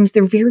oftentimes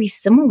they're very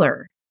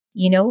similar,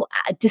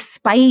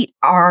 despite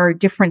our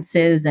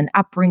differences and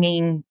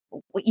upbringing,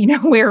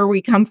 where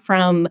we come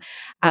from,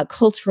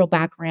 cultural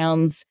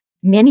backgrounds,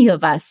 many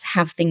of us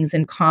have things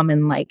in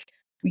common, like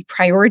we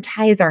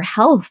prioritize our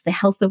health, the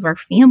health of our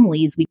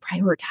families. We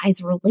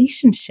prioritize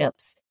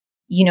relationships.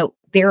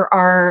 There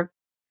are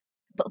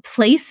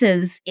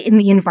places in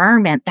the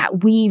environment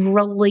that we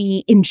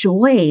really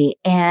enjoy.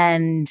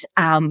 And,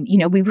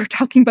 we were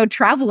talking about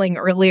traveling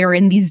earlier,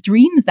 and these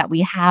dreams that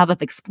we have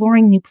of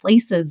exploring new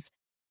places.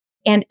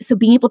 And so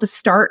being able to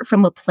start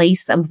from a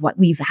place of what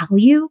we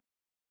value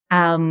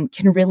can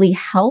really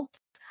help,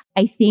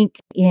 I think,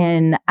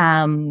 in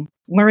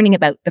learning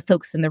about the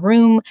folks in the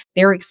room,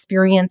 their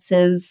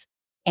experiences,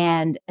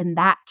 and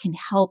that can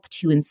help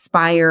to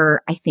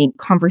inspire, I think,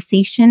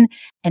 conversation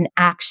and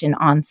action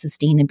on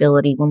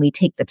sustainability when we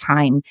take the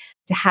time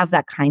to have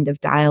that kind of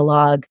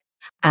dialogue,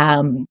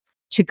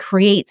 to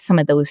create some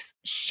of those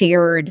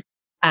shared,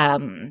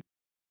 or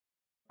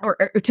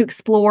to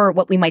explore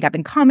what we might have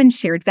in common,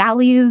 shared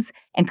values,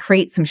 and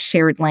create some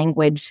shared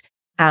language,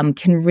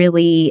 can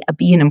really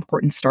be an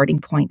important starting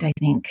point, I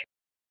think.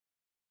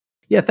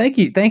 Yeah, thank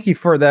you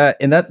for that.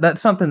 And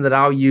that's something that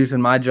I'll use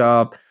in my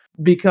job,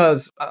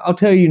 because I'll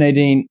tell you,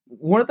 Nadine,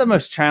 one of the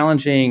most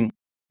challenging,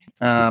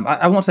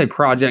 I won't say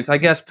projects, I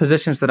guess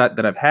positions that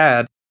I've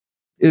had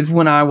is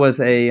when I was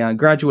a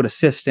graduate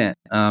assistant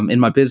in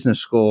my business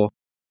school,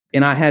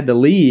 and I had to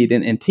lead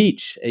and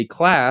teach a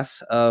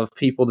class of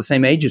people the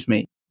same age as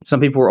me. Some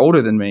people were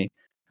older than me.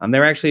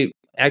 They're actually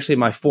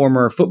my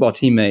former football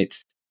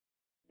teammates,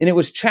 and it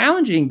was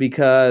challenging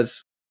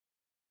because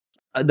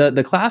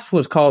the class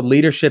was called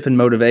Leadership and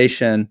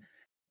Motivation.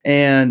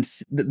 And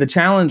the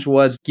challenge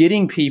was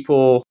getting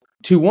people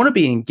to want to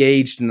be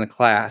engaged in the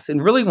class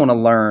and really want to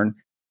learn,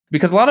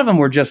 because a lot of them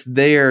were just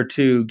there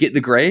to get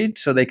the grade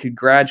so they could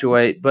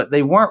graduate, but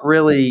they weren't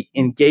really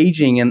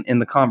engaging in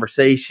the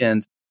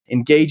conversations,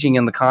 engaging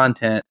in the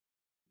content.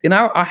 And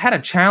I had a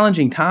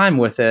challenging time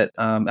with it.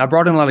 I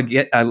brought in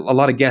a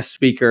lot of guest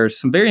speakers,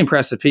 some very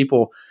impressive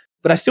people,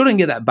 but I still didn't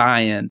get that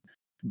buy-in.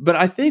 But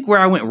I think where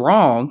I went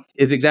wrong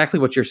is exactly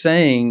what you're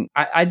saying.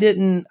 I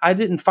didn't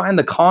find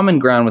the common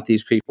ground with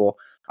these people.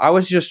 I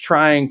was just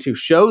trying to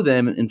show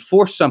them and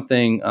force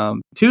something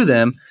to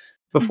them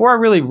before I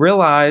really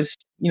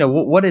realized,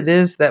 what it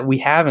is that we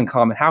have in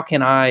common. How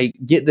can I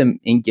get them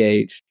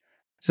engaged?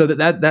 So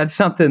that's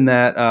something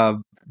that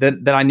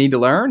I need to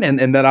learn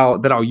and that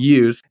I'll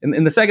use.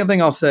 And the second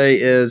thing I'll say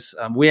is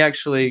we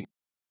actually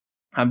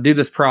do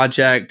this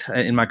project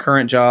in my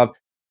current job.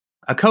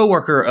 A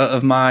coworker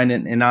of mine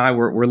and I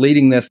were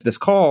leading this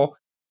call,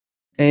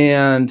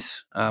 and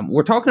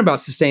we're talking about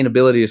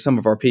sustainability to some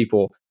of our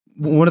people.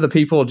 One of the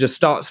people just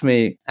stops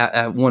me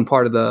at one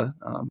part of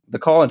the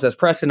call and says,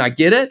 "Preston, I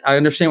get it. I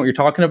understand what you're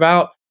talking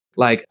about.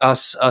 Like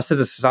us as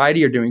a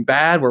society are doing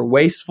bad. We're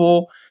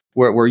wasteful.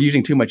 We're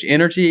using too much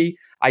energy.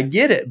 I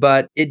get it,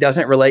 but it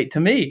doesn't relate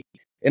to me."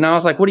 And I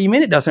was like, "What do you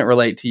mean it doesn't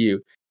relate to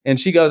you?" And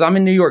she goes, "I'm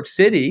in New York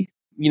City.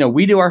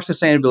 We do our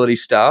sustainability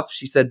stuff."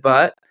 She said,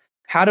 "But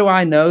how do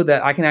I know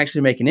that I can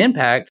actually make an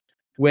impact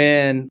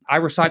when I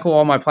recycle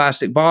all my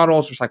plastic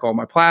bottles, recycle all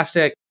my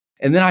plastic,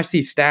 and then I see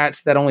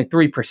stats that only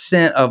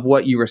 3% of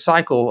what you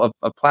recycle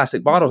of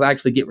plastic bottles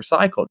actually get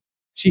recycled?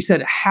 She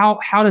said, how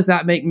does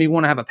that make me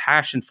want to have a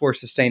passion for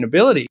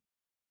sustainability?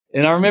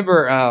 And I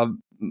remember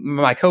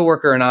my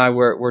coworker and I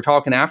were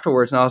talking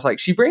afterwards, and I was like,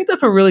 she brings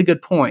up a really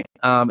good point,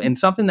 and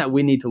something that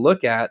we need to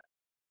look at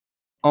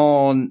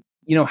on,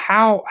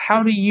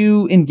 how do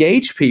you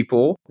engage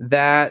people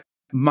that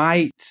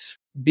might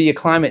be a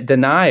climate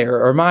denier,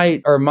 or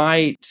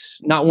might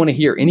not want to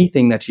hear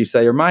anything that you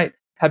say, or might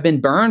have been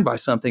burned by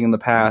something in the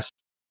past.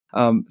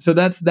 So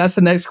that's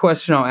the next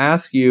question I'll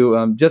ask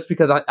you, just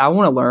because I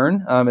want to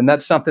learn, and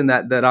that's something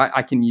that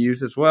I can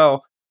use as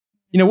well.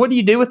 What do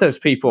you do with those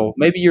people?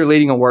 Maybe you're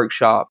leading a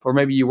workshop, or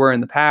maybe you were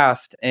in the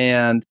past,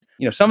 and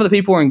some of the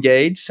people are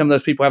engaged. Some of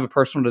those people have a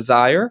personal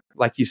desire,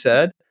 like you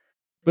said,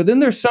 but then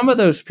there's some of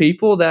those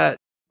people that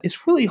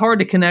it's really hard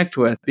to connect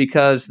with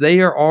because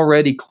they are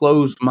already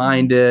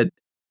closed-minded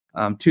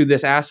to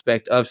this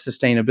aspect of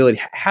sustainability.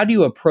 How do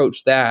you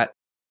approach that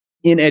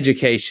in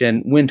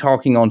education when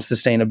talking on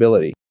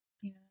sustainability?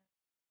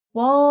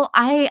 Well,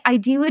 I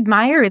do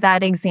admire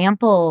that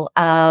example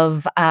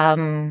of,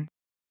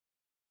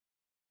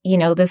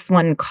 this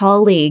one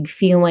colleague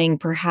feeling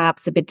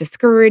perhaps a bit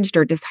discouraged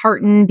or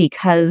disheartened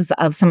because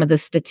of some of the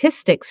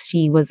statistics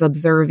she was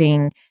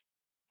observing.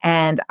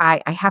 And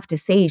I have to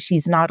say,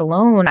 she's not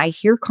alone. I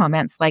hear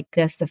comments like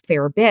this a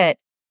fair bit.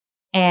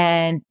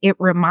 And it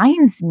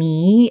reminds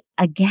me,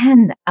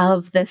 again,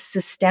 of the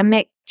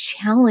systemic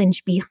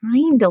challenge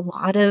behind a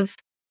lot of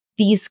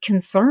these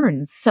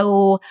concerns.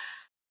 So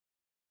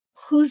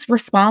who's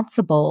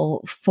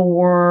responsible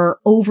for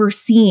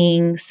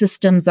overseeing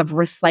systems of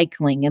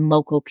recycling in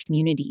local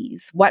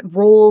communities? What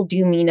role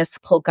do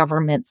municipal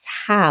governments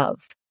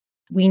have?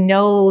 We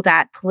know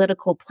that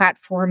political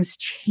platforms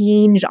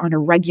change on a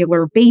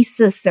regular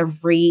basis.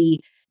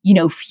 Every,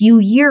 few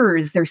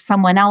years, there's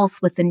someone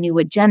else with a new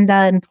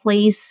agenda in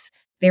place.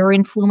 They're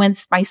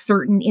influenced by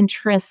certain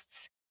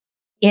interests.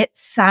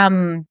 It's,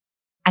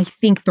 I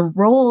think the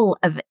role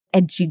of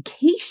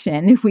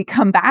education, if we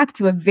come back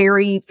to a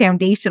very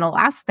foundational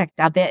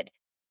aspect of it,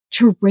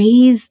 to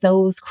raise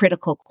those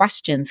critical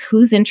questions.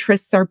 Whose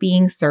interests are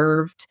being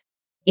served?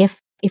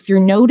 If you're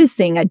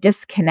noticing a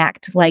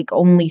disconnect, like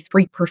only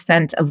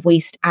 3% of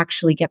waste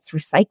actually gets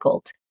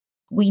recycled,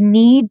 we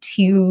need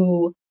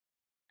to,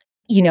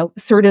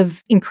 sort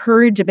of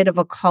encourage a bit of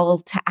a call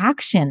to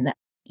action,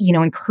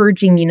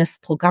 encouraging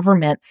municipal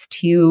governments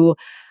to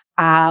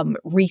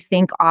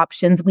rethink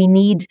options. We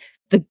need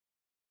the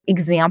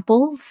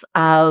examples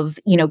of,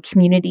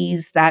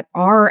 communities that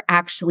are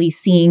actually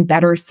seeing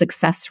better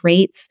success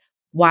rates.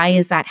 Why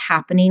is that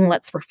happening?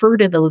 Let's refer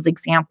to those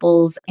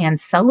examples and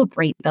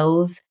celebrate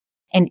those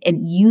and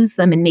use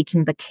them in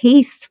making the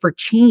case for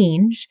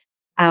change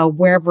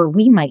wherever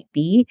we might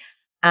be.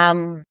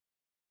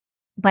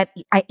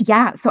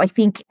 So I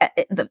think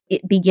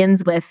it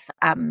begins with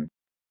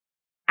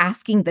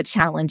asking the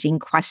challenging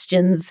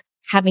questions,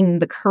 having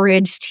the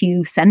courage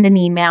to send an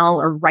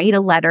email or write a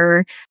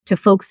letter to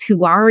folks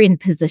who are in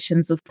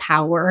positions of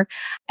power.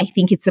 I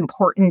think it's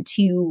important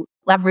to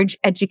leverage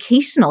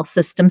educational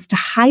systems to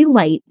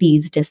highlight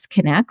these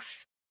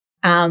disconnects.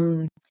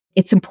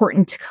 It's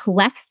important to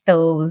collect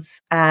those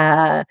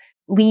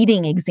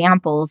leading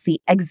examples, the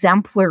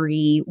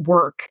exemplary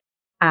work,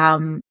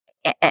 and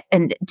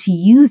to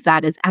use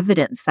that as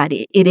evidence that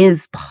it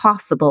is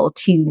possible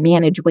to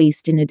manage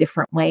waste in a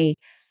different way.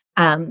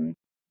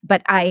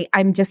 But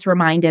I'm just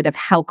reminded of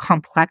how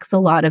complex a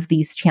lot of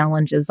these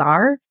challenges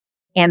are,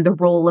 and the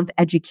role of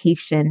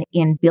education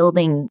in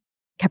building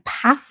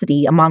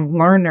capacity among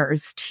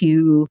learners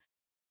to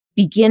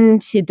begin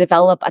to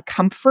develop a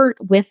comfort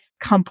with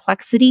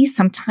complexity.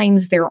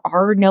 Sometimes there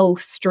are no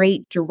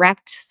straight,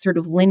 direct, sort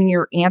of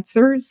linear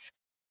answers,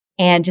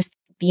 and just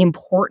the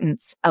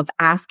importance of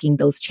asking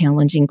those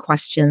challenging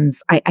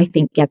questions, I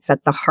think, gets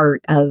at the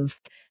heart of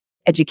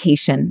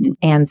education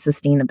and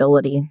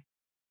sustainability.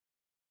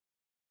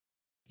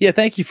 Yeah,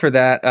 thank you for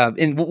that.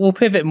 And we'll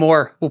pivot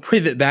more. We'll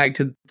pivot back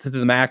to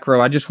the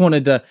macro. I just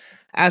wanted to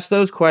ask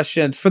those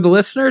questions for the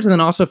listeners, and then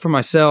also for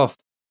myself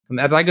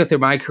as I go through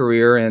my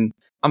career. And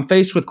I'm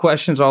faced with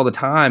questions all the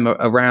time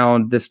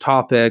around this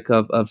topic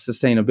of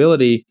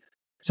sustainability.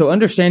 So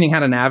understanding how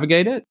to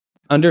navigate it,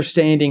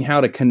 understanding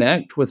how to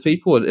connect with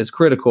people is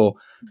critical.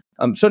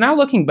 So now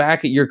looking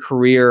back at your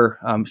career,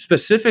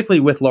 specifically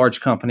with large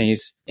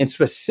companies and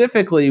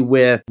specifically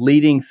with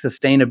leading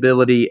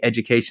sustainability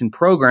education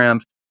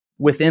programs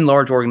within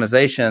large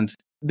organizations,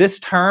 this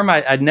term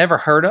I'd never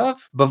heard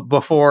of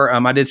before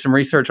I did some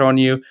research on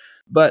you,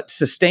 but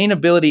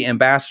sustainability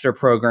ambassador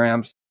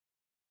programs.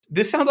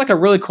 This sounds like a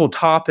really cool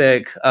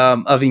topic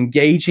of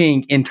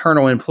engaging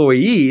internal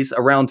employees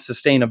around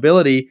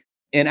sustainability.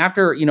 And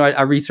after,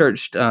 I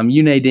researched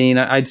you, Nadine,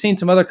 I'd seen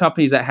some other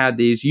companies that had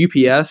these.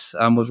 UPS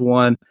was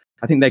one.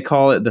 I think they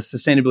call it the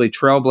Sustainability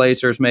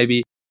Trailblazers,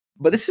 maybe.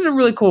 But this is a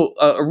really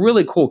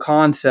cool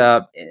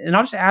concept. And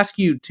I'll just ask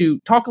you to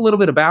talk a little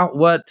bit about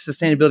what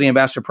sustainability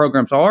ambassador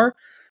programs are,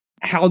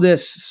 how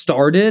this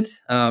started,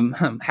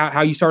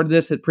 how you started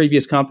this at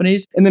previous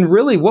companies, and then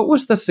really what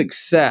was the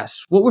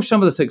success? What were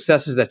some of the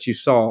successes that you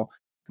saw?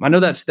 I know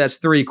that's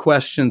three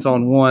questions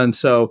on one,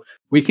 so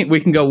we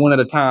can go one at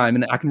a time,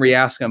 and I can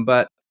re-ask them.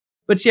 But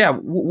yeah,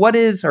 what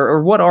is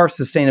or what are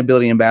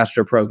sustainability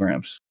ambassador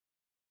programs?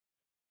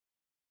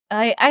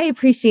 I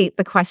appreciate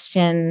the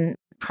question,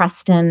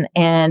 Preston,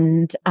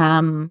 and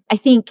I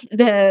think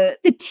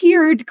the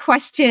tiered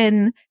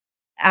question,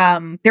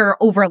 there are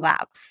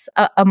overlaps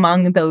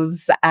among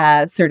those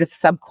sort of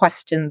sub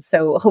questions.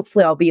 So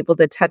hopefully I'll be able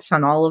to touch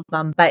on all of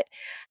them. But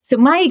so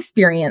my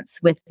experience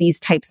with these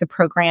types of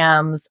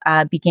programs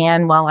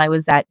began while I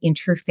was at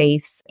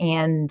Interface.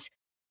 And,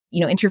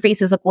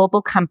 Interface is a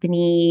global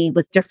company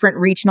with different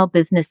regional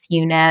business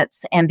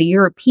units. And the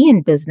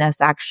European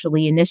business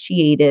actually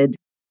initiated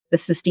the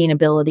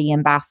Sustainability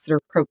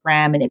Ambassador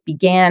Program. And it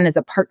began as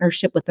a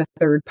partnership with a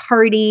third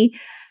party,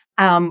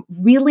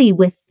 really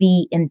with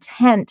the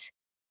intent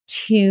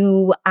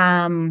to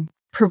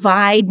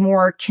provide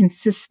more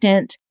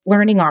consistent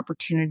learning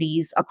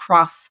opportunities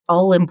across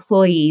all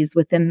employees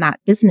within that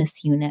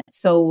business unit.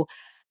 So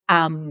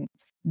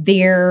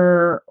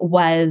there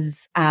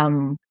was,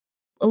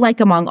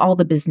 like among all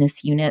the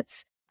business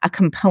units, a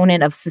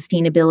component of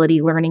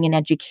sustainability learning and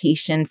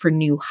education for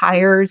new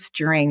hires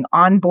during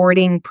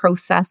onboarding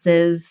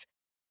processes.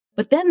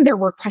 But then there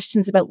were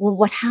questions about, well,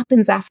 what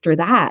happens after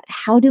that?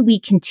 How do we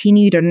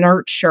continue to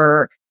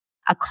nurture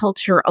a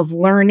culture of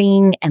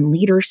learning and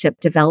leadership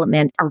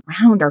development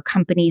around our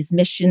company's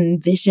mission,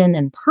 vision,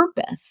 and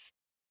purpose?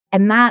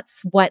 And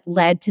that's what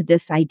led to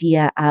this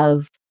idea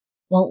of,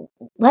 well,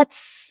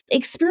 let's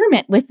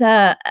experiment with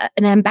an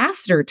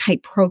ambassador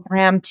type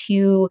program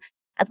to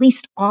at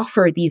least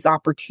offer these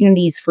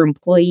opportunities for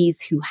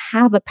employees who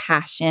have a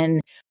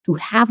passion, who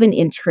have an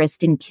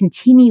interest in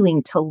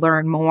continuing to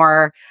learn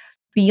more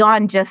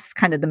beyond just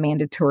kind of the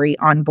mandatory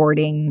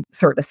onboarding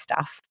sort of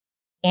stuff.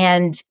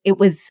 And it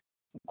was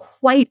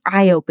quite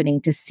eye-opening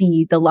to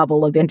see the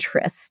level of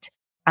interest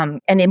and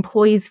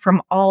employees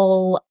from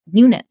all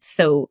units.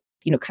 So,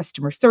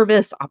 customer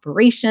service,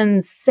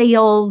 operations,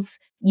 sales,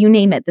 you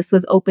name it. This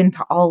was open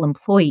to all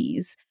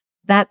employees.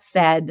 That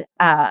said,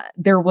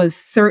 there was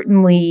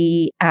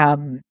certainly a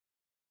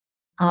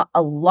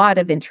lot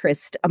of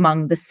interest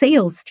among the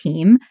sales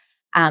team.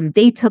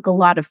 They took a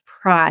lot of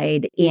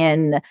pride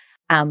in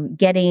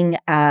getting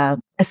a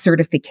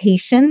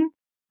certification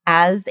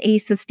as a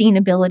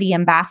sustainability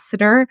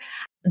ambassador.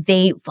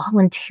 They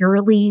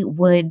voluntarily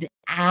would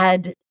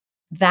add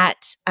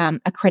that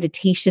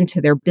accreditation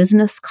to their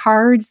business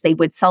cards. They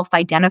would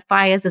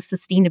self-identify as a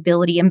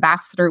sustainability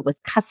ambassador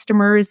with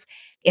customers.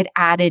 It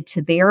added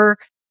to their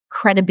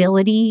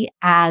credibility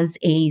as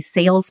a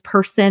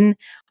salesperson,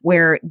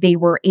 where they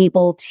were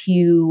able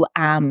to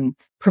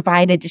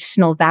provide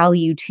additional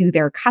value to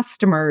their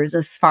customers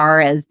as far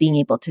as being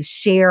able to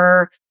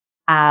share,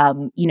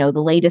 the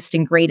latest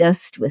and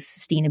greatest with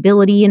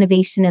sustainability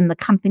innovation in the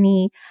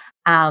company.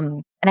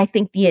 And I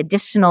think the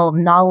additional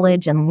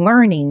knowledge and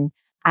learning,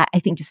 I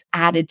think, just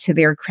added to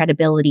their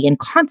credibility and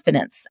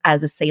confidence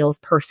as a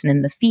salesperson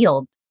in the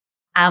field.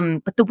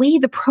 But the way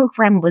the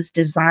program was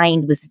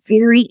designed was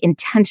very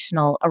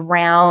intentional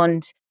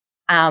around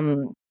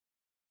kind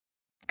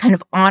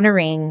of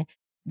honoring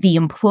the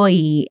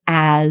employee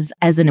as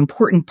an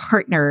important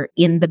partner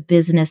in the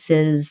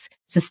business's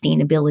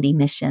sustainability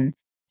mission.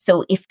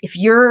 So if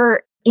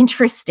you're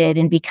interested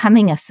in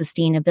becoming a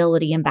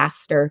sustainability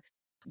ambassador,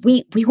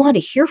 we want to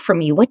hear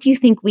from you. What do you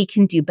think we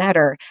can do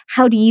better?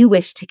 How do you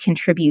wish to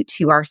contribute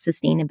to our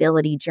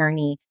sustainability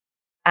journey?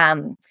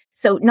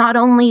 So not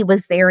only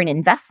was there an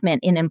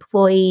investment in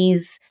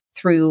employees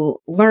through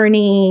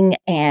learning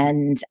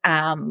and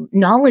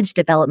knowledge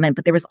development,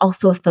 but there was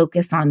also a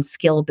focus on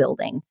skill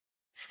building.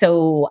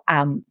 So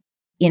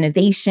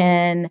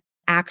innovation,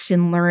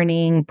 action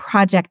learning,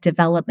 project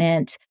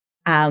development.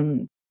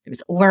 There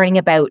was learning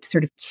about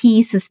sort of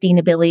key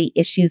sustainability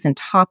issues and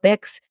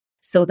topics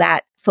so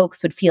that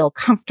folks would feel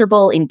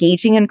comfortable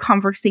engaging in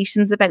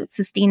conversations about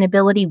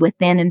sustainability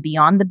within and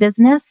beyond the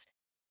business,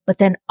 but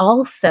then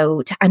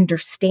also to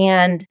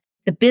understand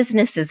the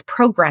business's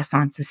progress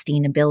on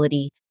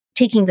sustainability,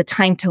 taking the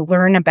time to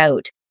learn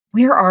about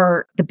where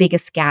are the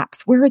biggest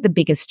gaps, where are the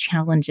biggest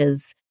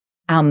challenges,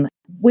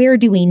 where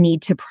do we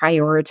need to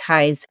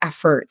prioritize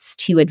efforts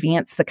to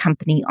advance the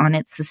company on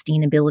its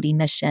sustainability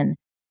mission.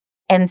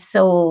 And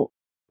so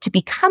to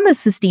become a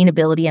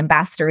sustainability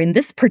ambassador in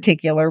this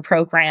particular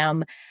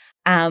program,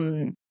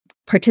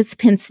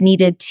 participants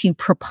needed to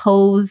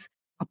propose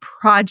a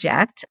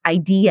project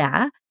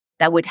idea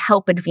that would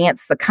help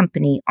advance the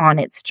company on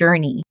its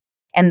journey.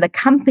 And the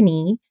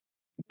company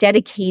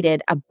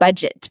dedicated a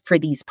budget for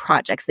these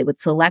projects. They would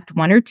select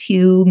one or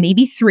two,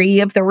 maybe three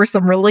if there were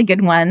some really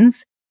good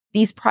ones.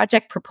 These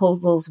project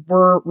proposals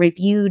were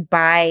reviewed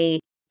by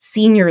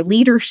senior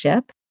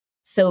leadership.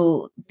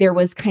 So there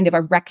was kind of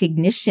a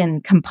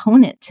recognition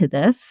component to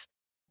this.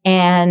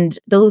 And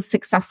those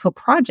successful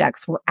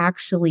projects were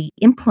actually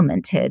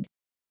implemented.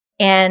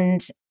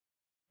 And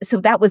so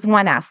that was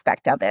one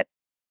aspect of it.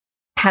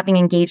 having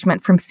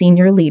engagement from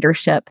senior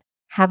leadership,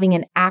 having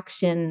an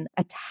action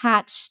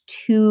attached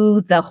to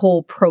the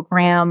whole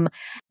program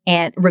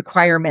and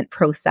requirement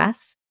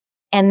process.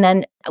 And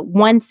then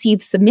once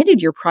you've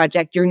submitted your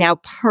project, you're now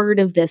part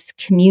of this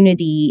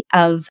community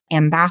of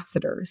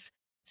ambassadors.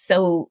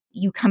 So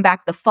you come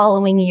back the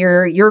following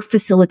year, you're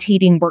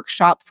facilitating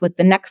workshops with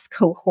the next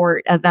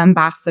cohort of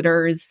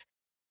ambassadors.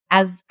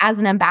 As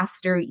an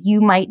ambassador,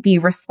 you might be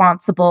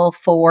responsible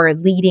for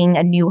leading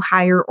a new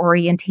hire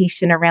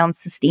orientation around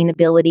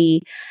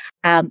sustainability.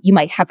 You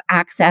might have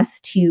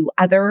access to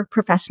other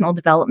professional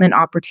development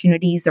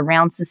opportunities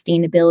around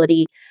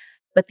sustainability.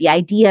 But the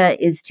idea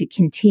is to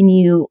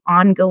continue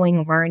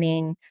ongoing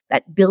learning,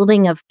 that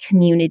building of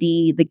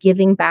community, the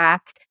giving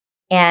back,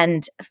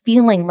 and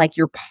feeling like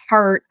you're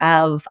part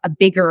of a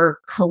bigger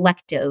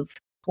collective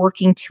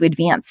working to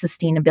advance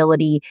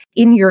sustainability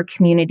in your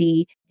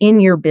community, in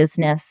your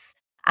business.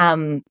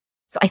 So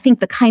I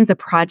think the kinds of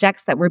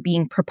projects that were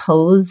being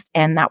proposed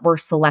and that were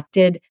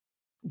selected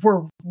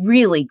were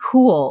really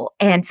cool.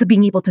 And so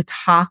being able to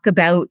talk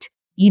about,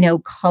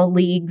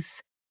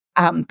 colleagues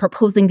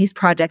proposing these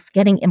projects,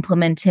 getting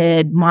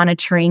implemented,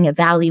 monitoring,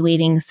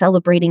 evaluating,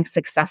 celebrating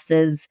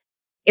successes,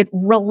 it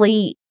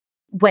really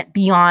went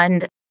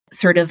beyond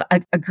sort of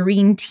a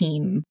green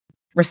team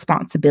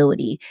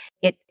responsibility.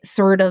 It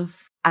sort of,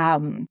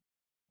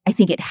 I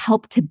think it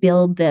helped to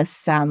build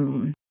this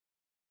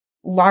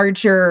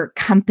larger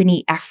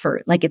company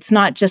effort. Like it's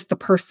not just the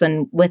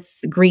person with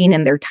green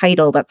in their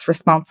title that's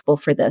responsible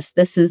for this.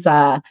 This is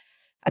a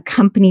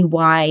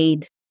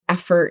company-wide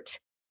effort.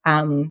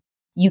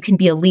 You can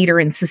be a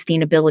leader in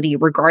sustainability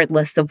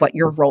regardless of what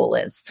your role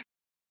is.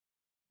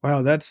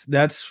 Wow,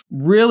 that's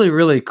really,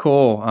 really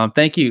cool.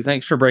 Thank you.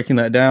 Thanks for breaking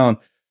that down.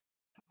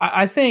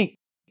 I think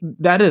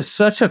that is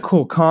such a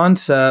cool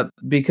concept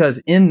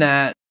because in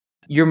that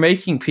you're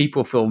making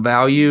people feel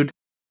valued.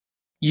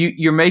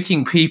 You're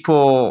making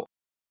people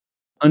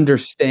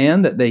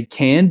understand that they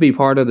can be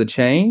part of the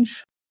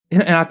change.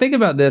 And I think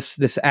about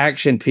this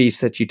action piece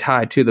that you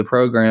tied to the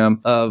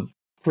program of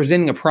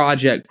presenting a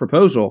project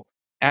proposal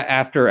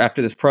after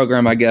this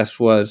program, I guess,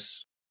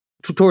 was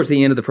towards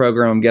the end of the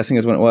program, I'm guessing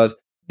is when it was.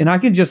 And I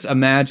could just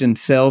imagine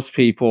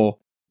salespeople,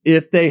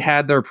 if they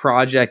had their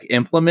project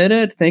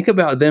implemented, think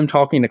about them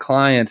talking to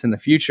clients in the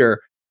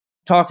future,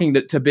 talking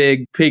to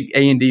big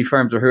A&D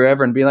firms or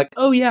whoever and being like,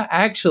 oh yeah,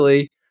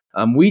 actually,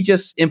 we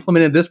just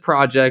implemented this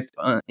project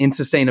in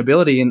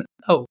sustainability and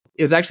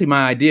it was actually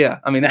my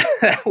idea. I mean,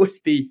 that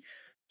would be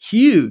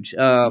huge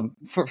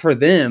for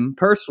them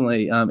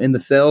personally in the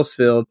sales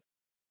field.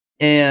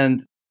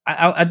 And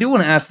I do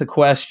want to ask the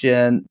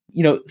question,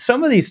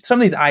 some of these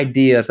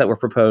ideas that were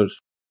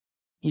proposed,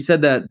 you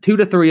said that 2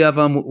 to 3 of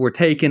them were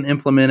taken,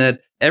 implemented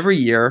every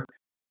year.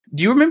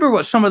 Do you remember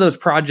what some of those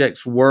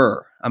projects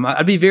were?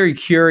 I'd be very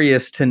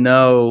curious to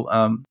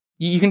know.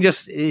 You can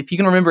just, if you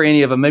can remember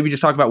any of them, maybe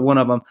just talk about one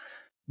of them,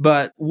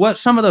 but what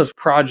some of those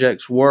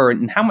projects were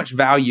and how much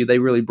value they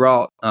really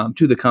brought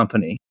to the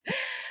company.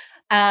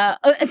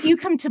 A few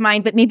come to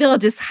mind, but maybe I'll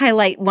just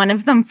highlight one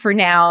of them for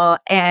now,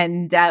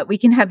 and we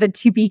can have a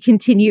to be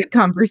continued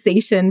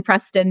conversation,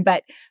 Preston.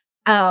 But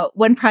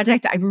one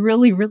project I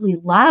really, really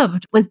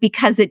loved was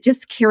because it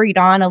just carried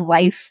on a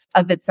life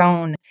of its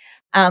own.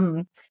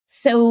 And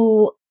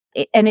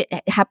it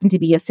happened to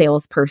be a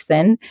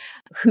salesperson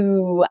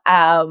who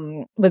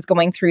was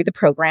going through the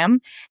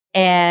program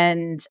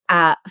and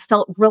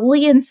felt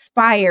really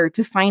inspired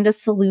to find a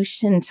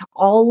solution to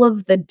all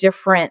of the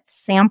different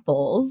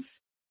samples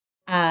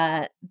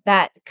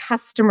that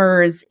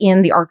customers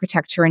in the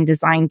architecture and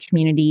design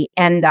community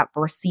end up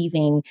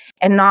receiving.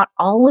 And not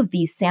all of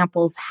these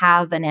samples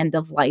have an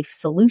end-of-life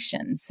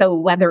solution. So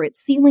whether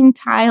it's ceiling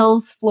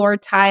tiles, floor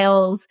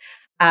tiles,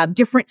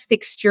 different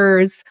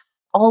fixtures,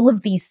 all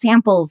of these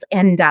samples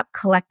end up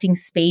collecting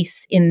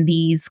space in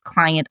these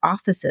client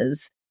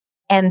offices.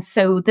 And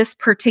so this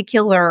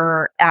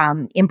particular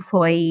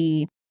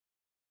employee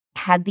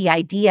had the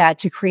idea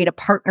to create a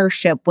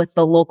partnership with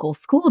the local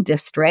school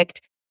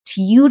district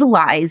to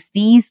utilize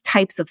these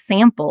types of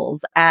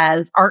samples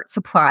as art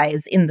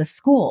supplies in the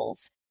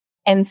schools.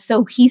 And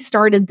so he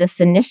started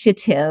this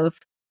initiative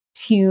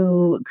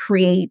to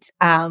create,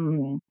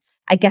 a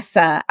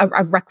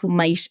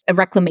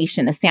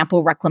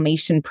sample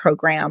reclamation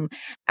program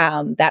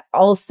that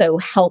also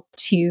helped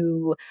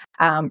to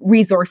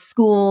resource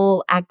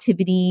school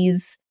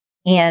activities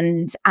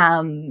and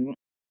found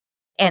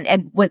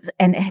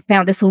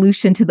a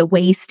solution to the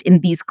waste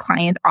in these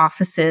client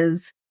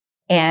offices.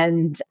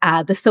 And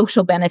the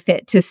social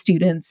benefit to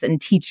students and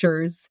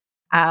teachers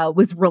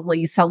was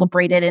really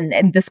celebrated.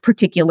 And this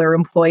particular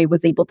employee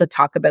was able to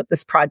talk about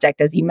this project,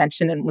 as you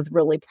mentioned, and was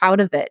really proud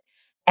of it.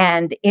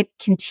 And it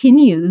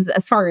continues,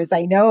 as far as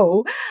I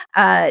know,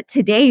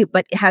 today,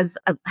 but it has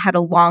had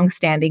a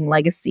long-standing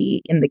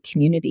legacy in the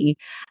community.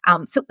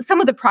 So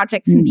some of the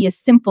projects can be as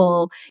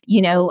simple,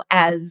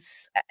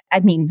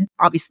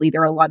 obviously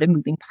there are a lot of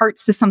moving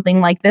parts to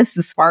something like this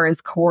as far as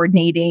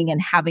coordinating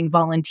and having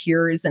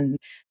volunteers and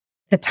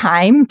the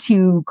time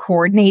to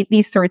coordinate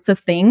these sorts of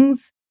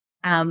things.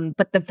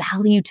 But the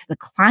value to the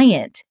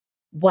client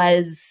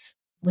was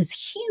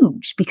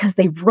huge because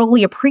they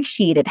really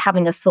appreciated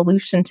having a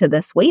solution to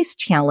this waste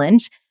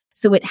challenge.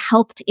 So it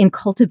helped in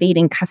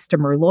cultivating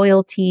customer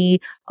loyalty,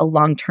 a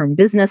long-term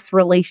business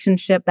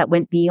relationship that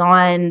went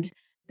beyond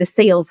the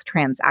sales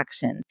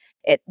transaction.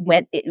 It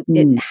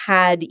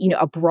had,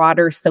 a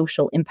broader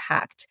social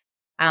impact.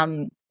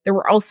 There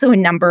were also a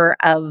number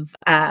of,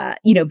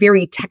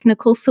 very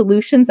technical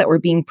solutions that were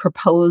being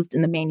proposed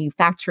in the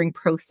manufacturing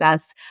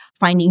process,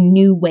 finding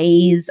new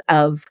ways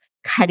of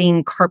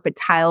cutting carpet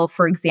tile,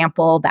 for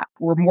example, that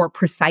were more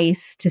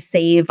precise to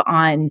save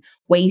on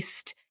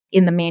waste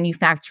in the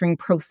manufacturing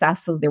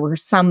process. So there were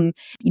some,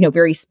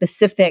 very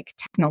specific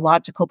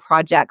technological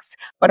projects,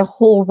 but a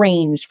whole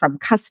range from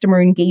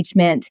customer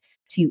engagement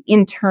to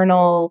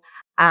internal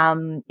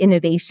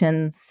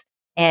innovations.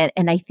 And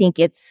I think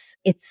it's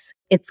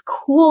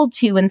cool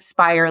to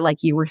inspire,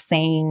 like you were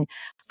saying,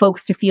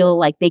 folks to feel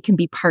like they can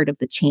be part of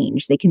the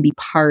change. They can be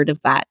part of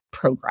that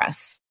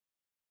progress.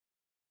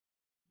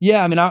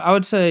 Yeah, I mean, I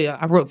would say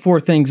I wrote 4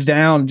 things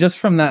down just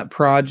from that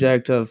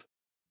project of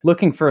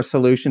looking for a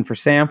solution for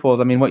samples.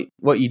 I mean,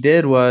 what you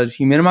did was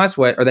you minimized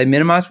waste, or they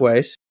minimized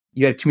waste.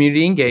 You had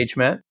community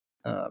engagement,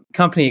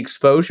 company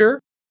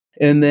exposure,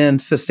 and then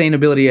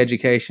sustainability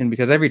education.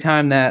 Because every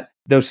time that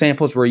those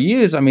samples were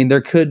used, I mean,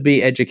 there could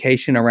be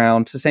education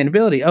around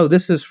sustainability. Oh,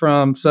 this is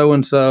from so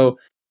and so.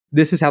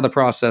 This is how the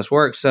process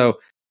works. So,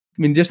 I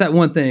mean, just that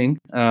one thing.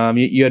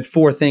 You had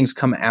 4 things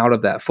come out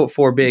of that.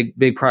 4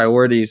 big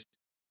priorities,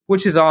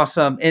 which is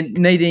awesome. And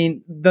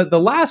Nadine, the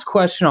last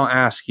question I'll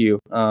ask you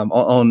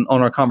on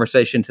our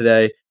conversation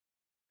today,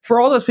 for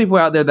all those people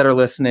out there that are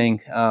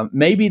listening,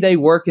 maybe they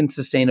work in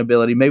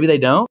sustainability, maybe they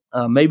don't.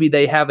 Maybe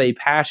they have a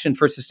passion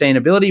for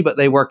sustainability, but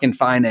they work in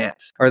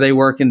finance or they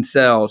work in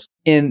sales.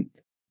 And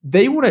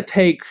they want to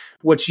take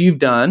what you've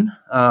done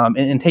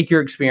and take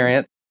your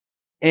experience,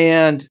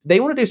 and they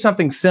want to do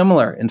something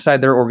similar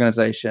inside their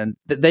organization.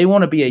 That they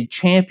want to be a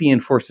champion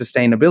for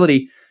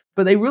sustainability,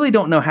 but they really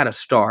don't know how to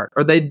start,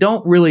 or they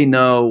don't really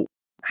know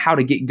how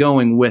to get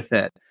going with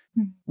it.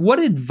 What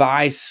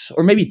advice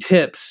or maybe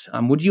tips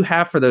would you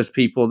have for those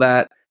people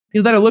that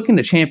are looking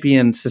to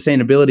champion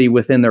sustainability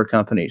within their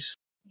companies?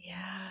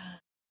 Yeah.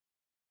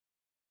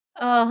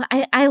 Oh,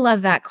 I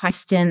love that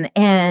question.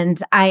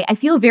 And I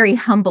feel very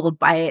humbled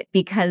by it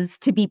because,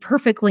 to be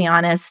perfectly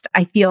honest,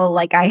 I feel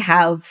like I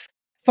have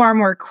far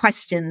more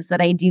questions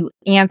that I do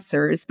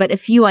answers. But a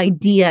few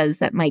ideas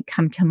that might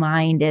come to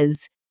mind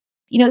is,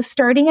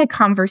 starting a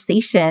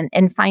conversation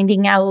and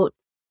finding out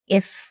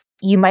if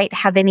you might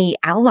have any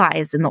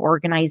allies in the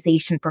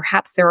organization.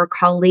 Perhaps there are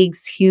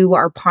colleagues who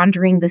are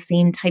pondering the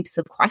same types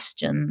of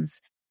questions.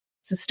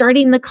 So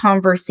starting the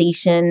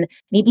conversation,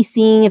 maybe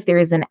seeing if there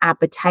is an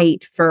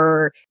appetite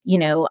for,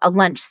 a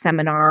lunch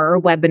seminar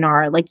or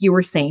webinar, like you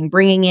were saying,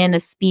 bringing in a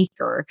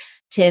speaker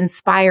to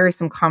inspire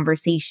some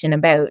conversation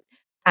about,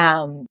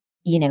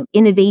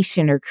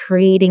 innovation or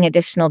creating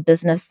additional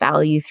business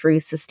value through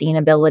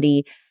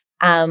sustainability.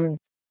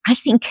 I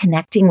think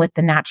connecting with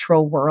the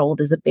natural world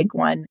is a big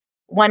one.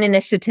 One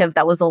initiative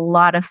that was a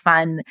lot of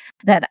fun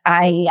that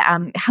I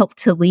helped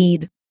to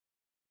lead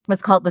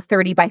was called the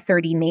 30 by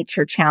 30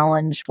 Nature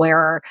Challenge,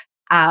 where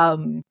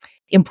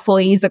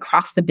employees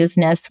across the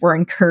business were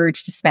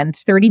encouraged to spend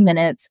 30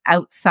 minutes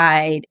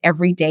outside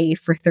every day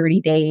for 30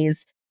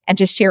 days and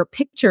to share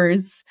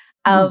pictures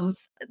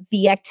of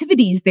the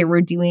activities they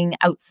were doing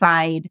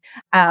outside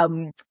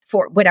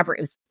for whatever, it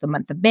was the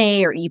month of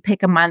May, or you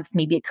pick a month,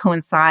 maybe it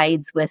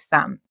coincides with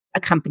a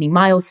company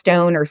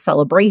milestone or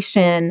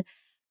celebration.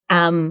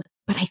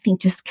 But I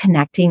think just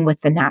connecting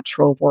with the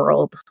natural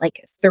world,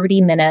 like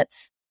 30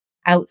 minutes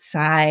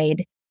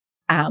outside,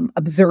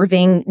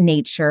 observing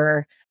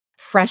nature,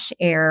 fresh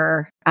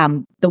air,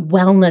 the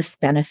wellness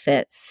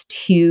benefits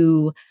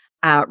to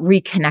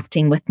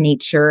reconnecting with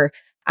nature.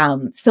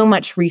 So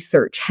much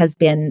research has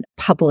been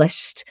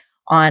published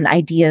on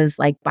ideas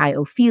like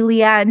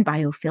biophilia and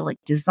biophilic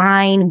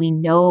design. We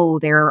know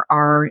there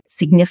are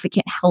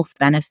significant health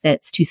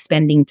benefits to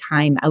spending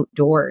time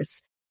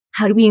outdoors.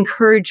 How do we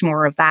encourage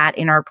more of that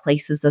in our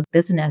places of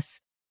business?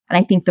 And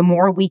I think the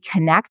more we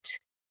connect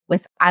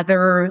with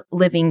other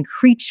living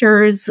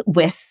creatures,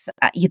 with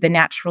the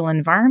natural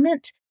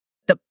environment,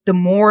 the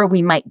more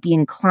we might be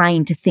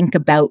inclined to think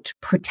about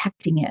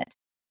protecting it.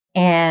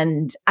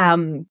 And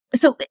and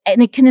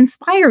it can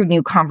inspire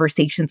new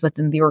conversations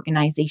within the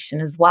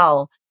organization as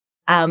well.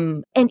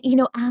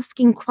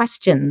 Asking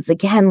questions,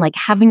 again, like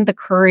having the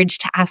courage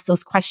to ask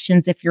those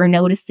questions if you're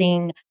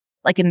noticing,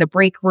 like in the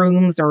break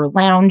rooms or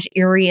lounge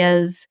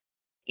areas,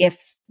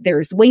 if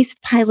there's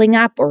waste piling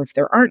up or if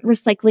there aren't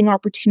recycling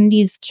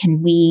opportunities,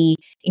 can we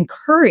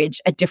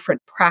encourage a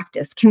different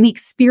practice? Can we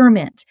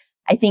experiment?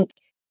 I think,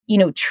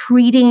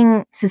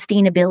 treating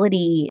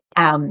sustainability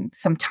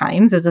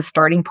sometimes as a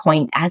starting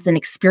point, as an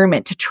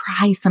experiment to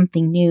try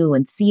something new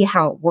and see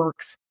how it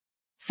works,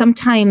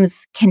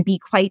 sometimes can be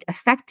quite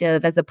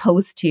effective, as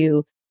opposed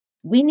to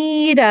we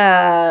need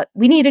a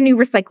new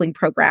recycling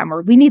program,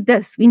 or we need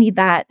this, we need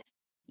that.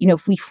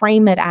 If we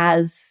frame it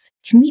as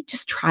can we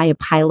just try a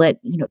pilot,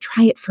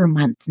 try it for a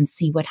month and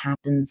see what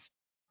happens?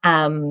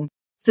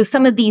 So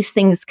some of these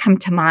things come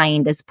to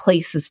mind as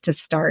places to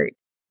start.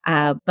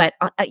 But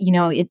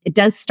it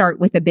does start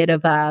with a bit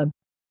of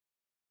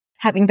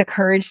having the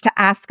courage to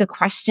ask a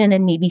question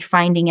and maybe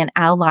finding an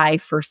ally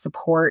for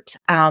support,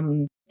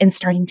 and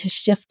starting to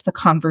shift the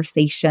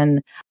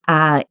conversation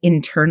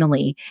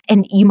internally.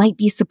 And you might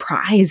be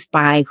surprised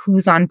by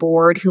who's on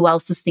board, who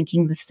else is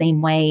thinking the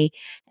same way.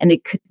 And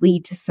it could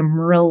lead to some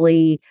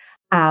really,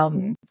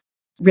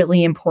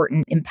 really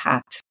important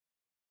impact.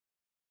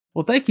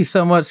 Well, thank you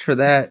so much for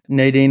that,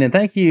 Nadine. And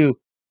thank you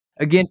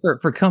again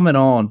for coming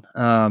on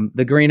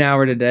the Green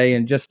Hour today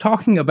and just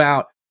talking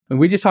about,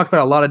 we just talked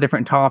about a lot of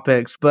different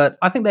topics, but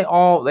I think they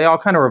all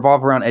kind of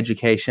revolve around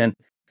education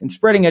and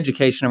spreading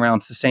education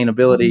around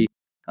sustainability,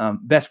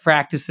 best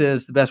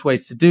practices, the best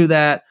ways to do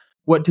that,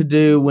 what to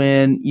do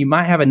when you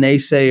might have a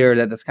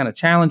naysayer that's kind of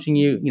challenging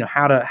you,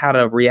 how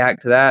to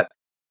react to that,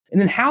 and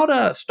then how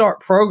to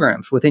start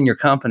programs within your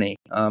company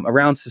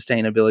around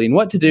sustainability, and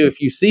what to do if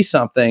you see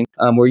something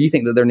where you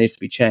think that there needs to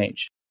be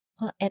change.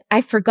 Well, and I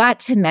forgot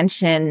to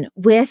mention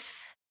with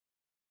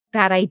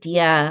that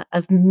idea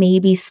of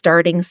maybe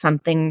starting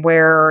something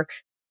where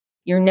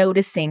you're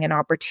noticing an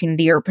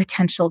opportunity or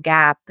potential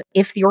gap,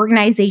 if the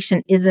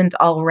organization isn't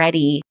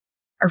already,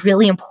 a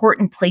really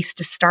important place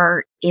to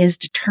start is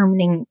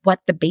determining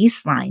what the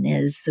baseline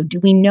is. So do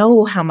we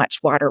know how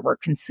much water we're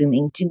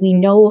consuming? Do we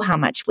know how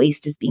much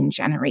waste is being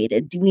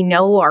generated? Do we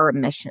know our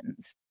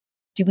emissions?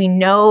 Do we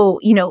know,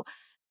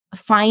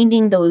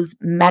 finding those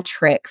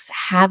metrics,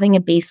 having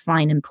a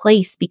baseline in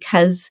place?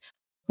 Because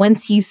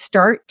once you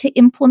start to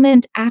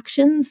implement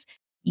actions,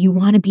 you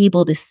want to be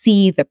able to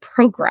see the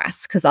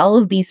progress, because all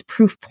of these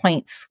proof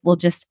points will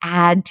just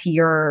add to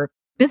your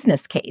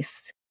business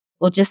case,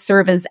 will just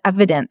serve as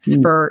evidence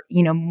for,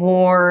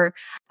 more,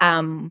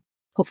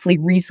 hopefully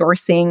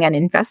resourcing and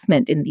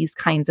investment in these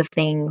kinds of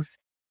things.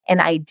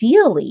 And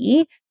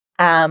ideally,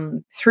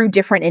 through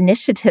different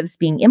initiatives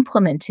being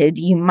implemented,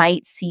 you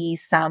might see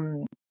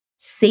some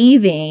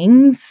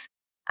savings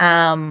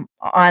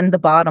on the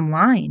bottom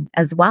line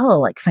as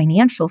well, like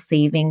financial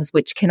savings,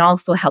 which can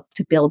also help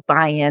to build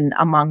buy-in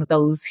among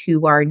those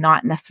who are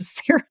not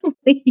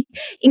necessarily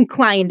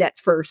inclined at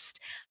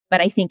first.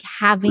 But I think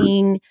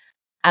having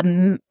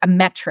a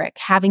metric,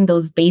 having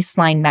those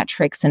baseline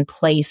metrics in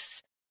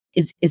place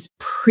is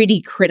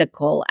pretty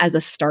critical as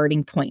a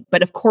starting point.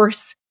 But of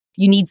course,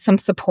 you need some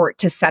support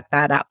to set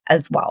that up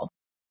as well.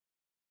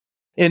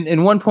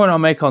 And one point I'll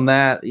make on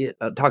that,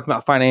 talking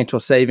about financial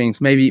savings,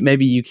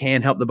 maybe you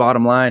can help the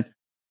bottom line.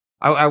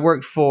 I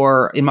worked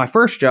for, in my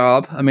first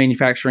job, a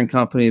manufacturing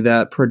company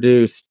that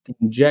produced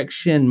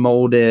injection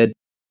molded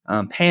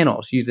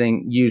panels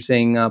using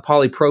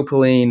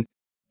polypropylene.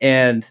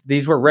 And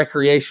these were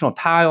recreational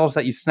tiles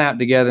that you snapped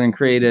together and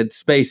created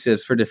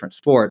spaces for different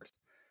sports.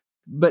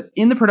 But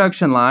in the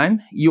production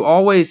line,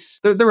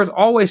 there was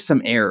always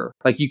some error.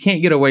 Like, you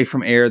can't get away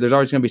from error. There's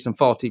always going to be some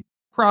faulty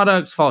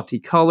products, faulty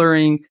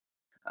coloring,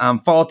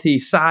 faulty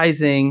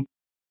sizing.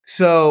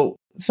 So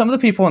some of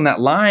the people in that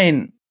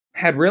line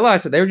had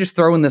realized that they were just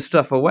throwing this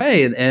stuff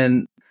away.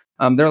 And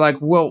they're like,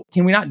 well,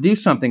 can we not do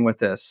something with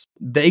this?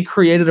 They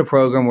created a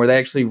program where they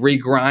actually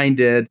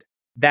regrinded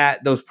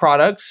those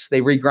products,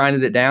 they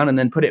regrinded it down and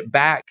then put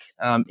part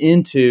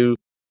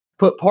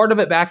of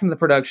it back into the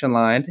production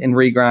line and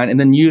regrind, and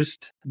then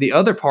used the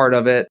other part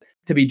of it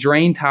to be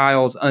drain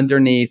tiles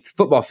underneath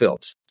football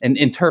fields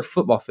and turf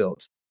football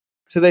fields.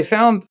 So they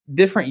found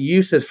different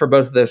uses for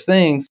both of those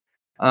things,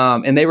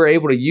 and they were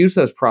able to use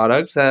those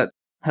products that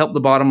help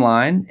the bottom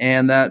line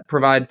and that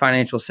provide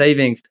financial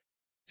savings.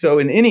 So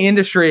in any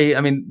industry,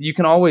 you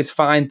can always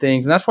find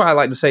things, and that's why I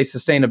like to say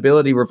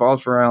sustainability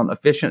revolves around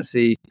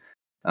efficiency,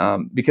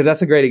 because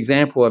that's a great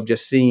example of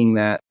just seeing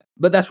that.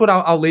 But that's what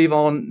I'll leave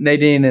on,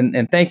 Nadine,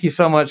 and thank you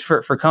so much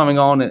for coming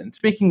on and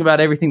speaking about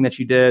everything that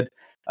you did.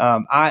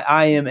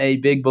 I am a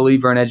big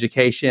believer in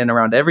education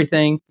around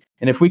everything.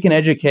 And if we can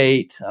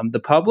educate the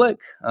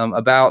public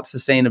about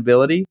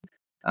sustainability,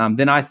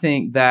 then I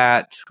think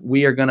that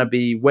we are going to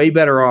be way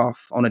better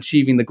off on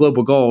achieving the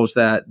global goals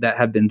that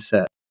have been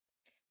set.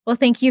 Well,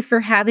 thank you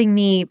for having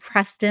me,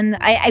 Preston.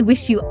 I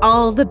wish you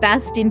all the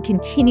best in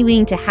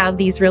continuing to have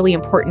these really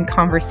important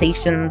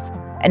conversations,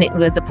 and it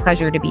was a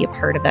pleasure to be a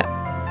part of it.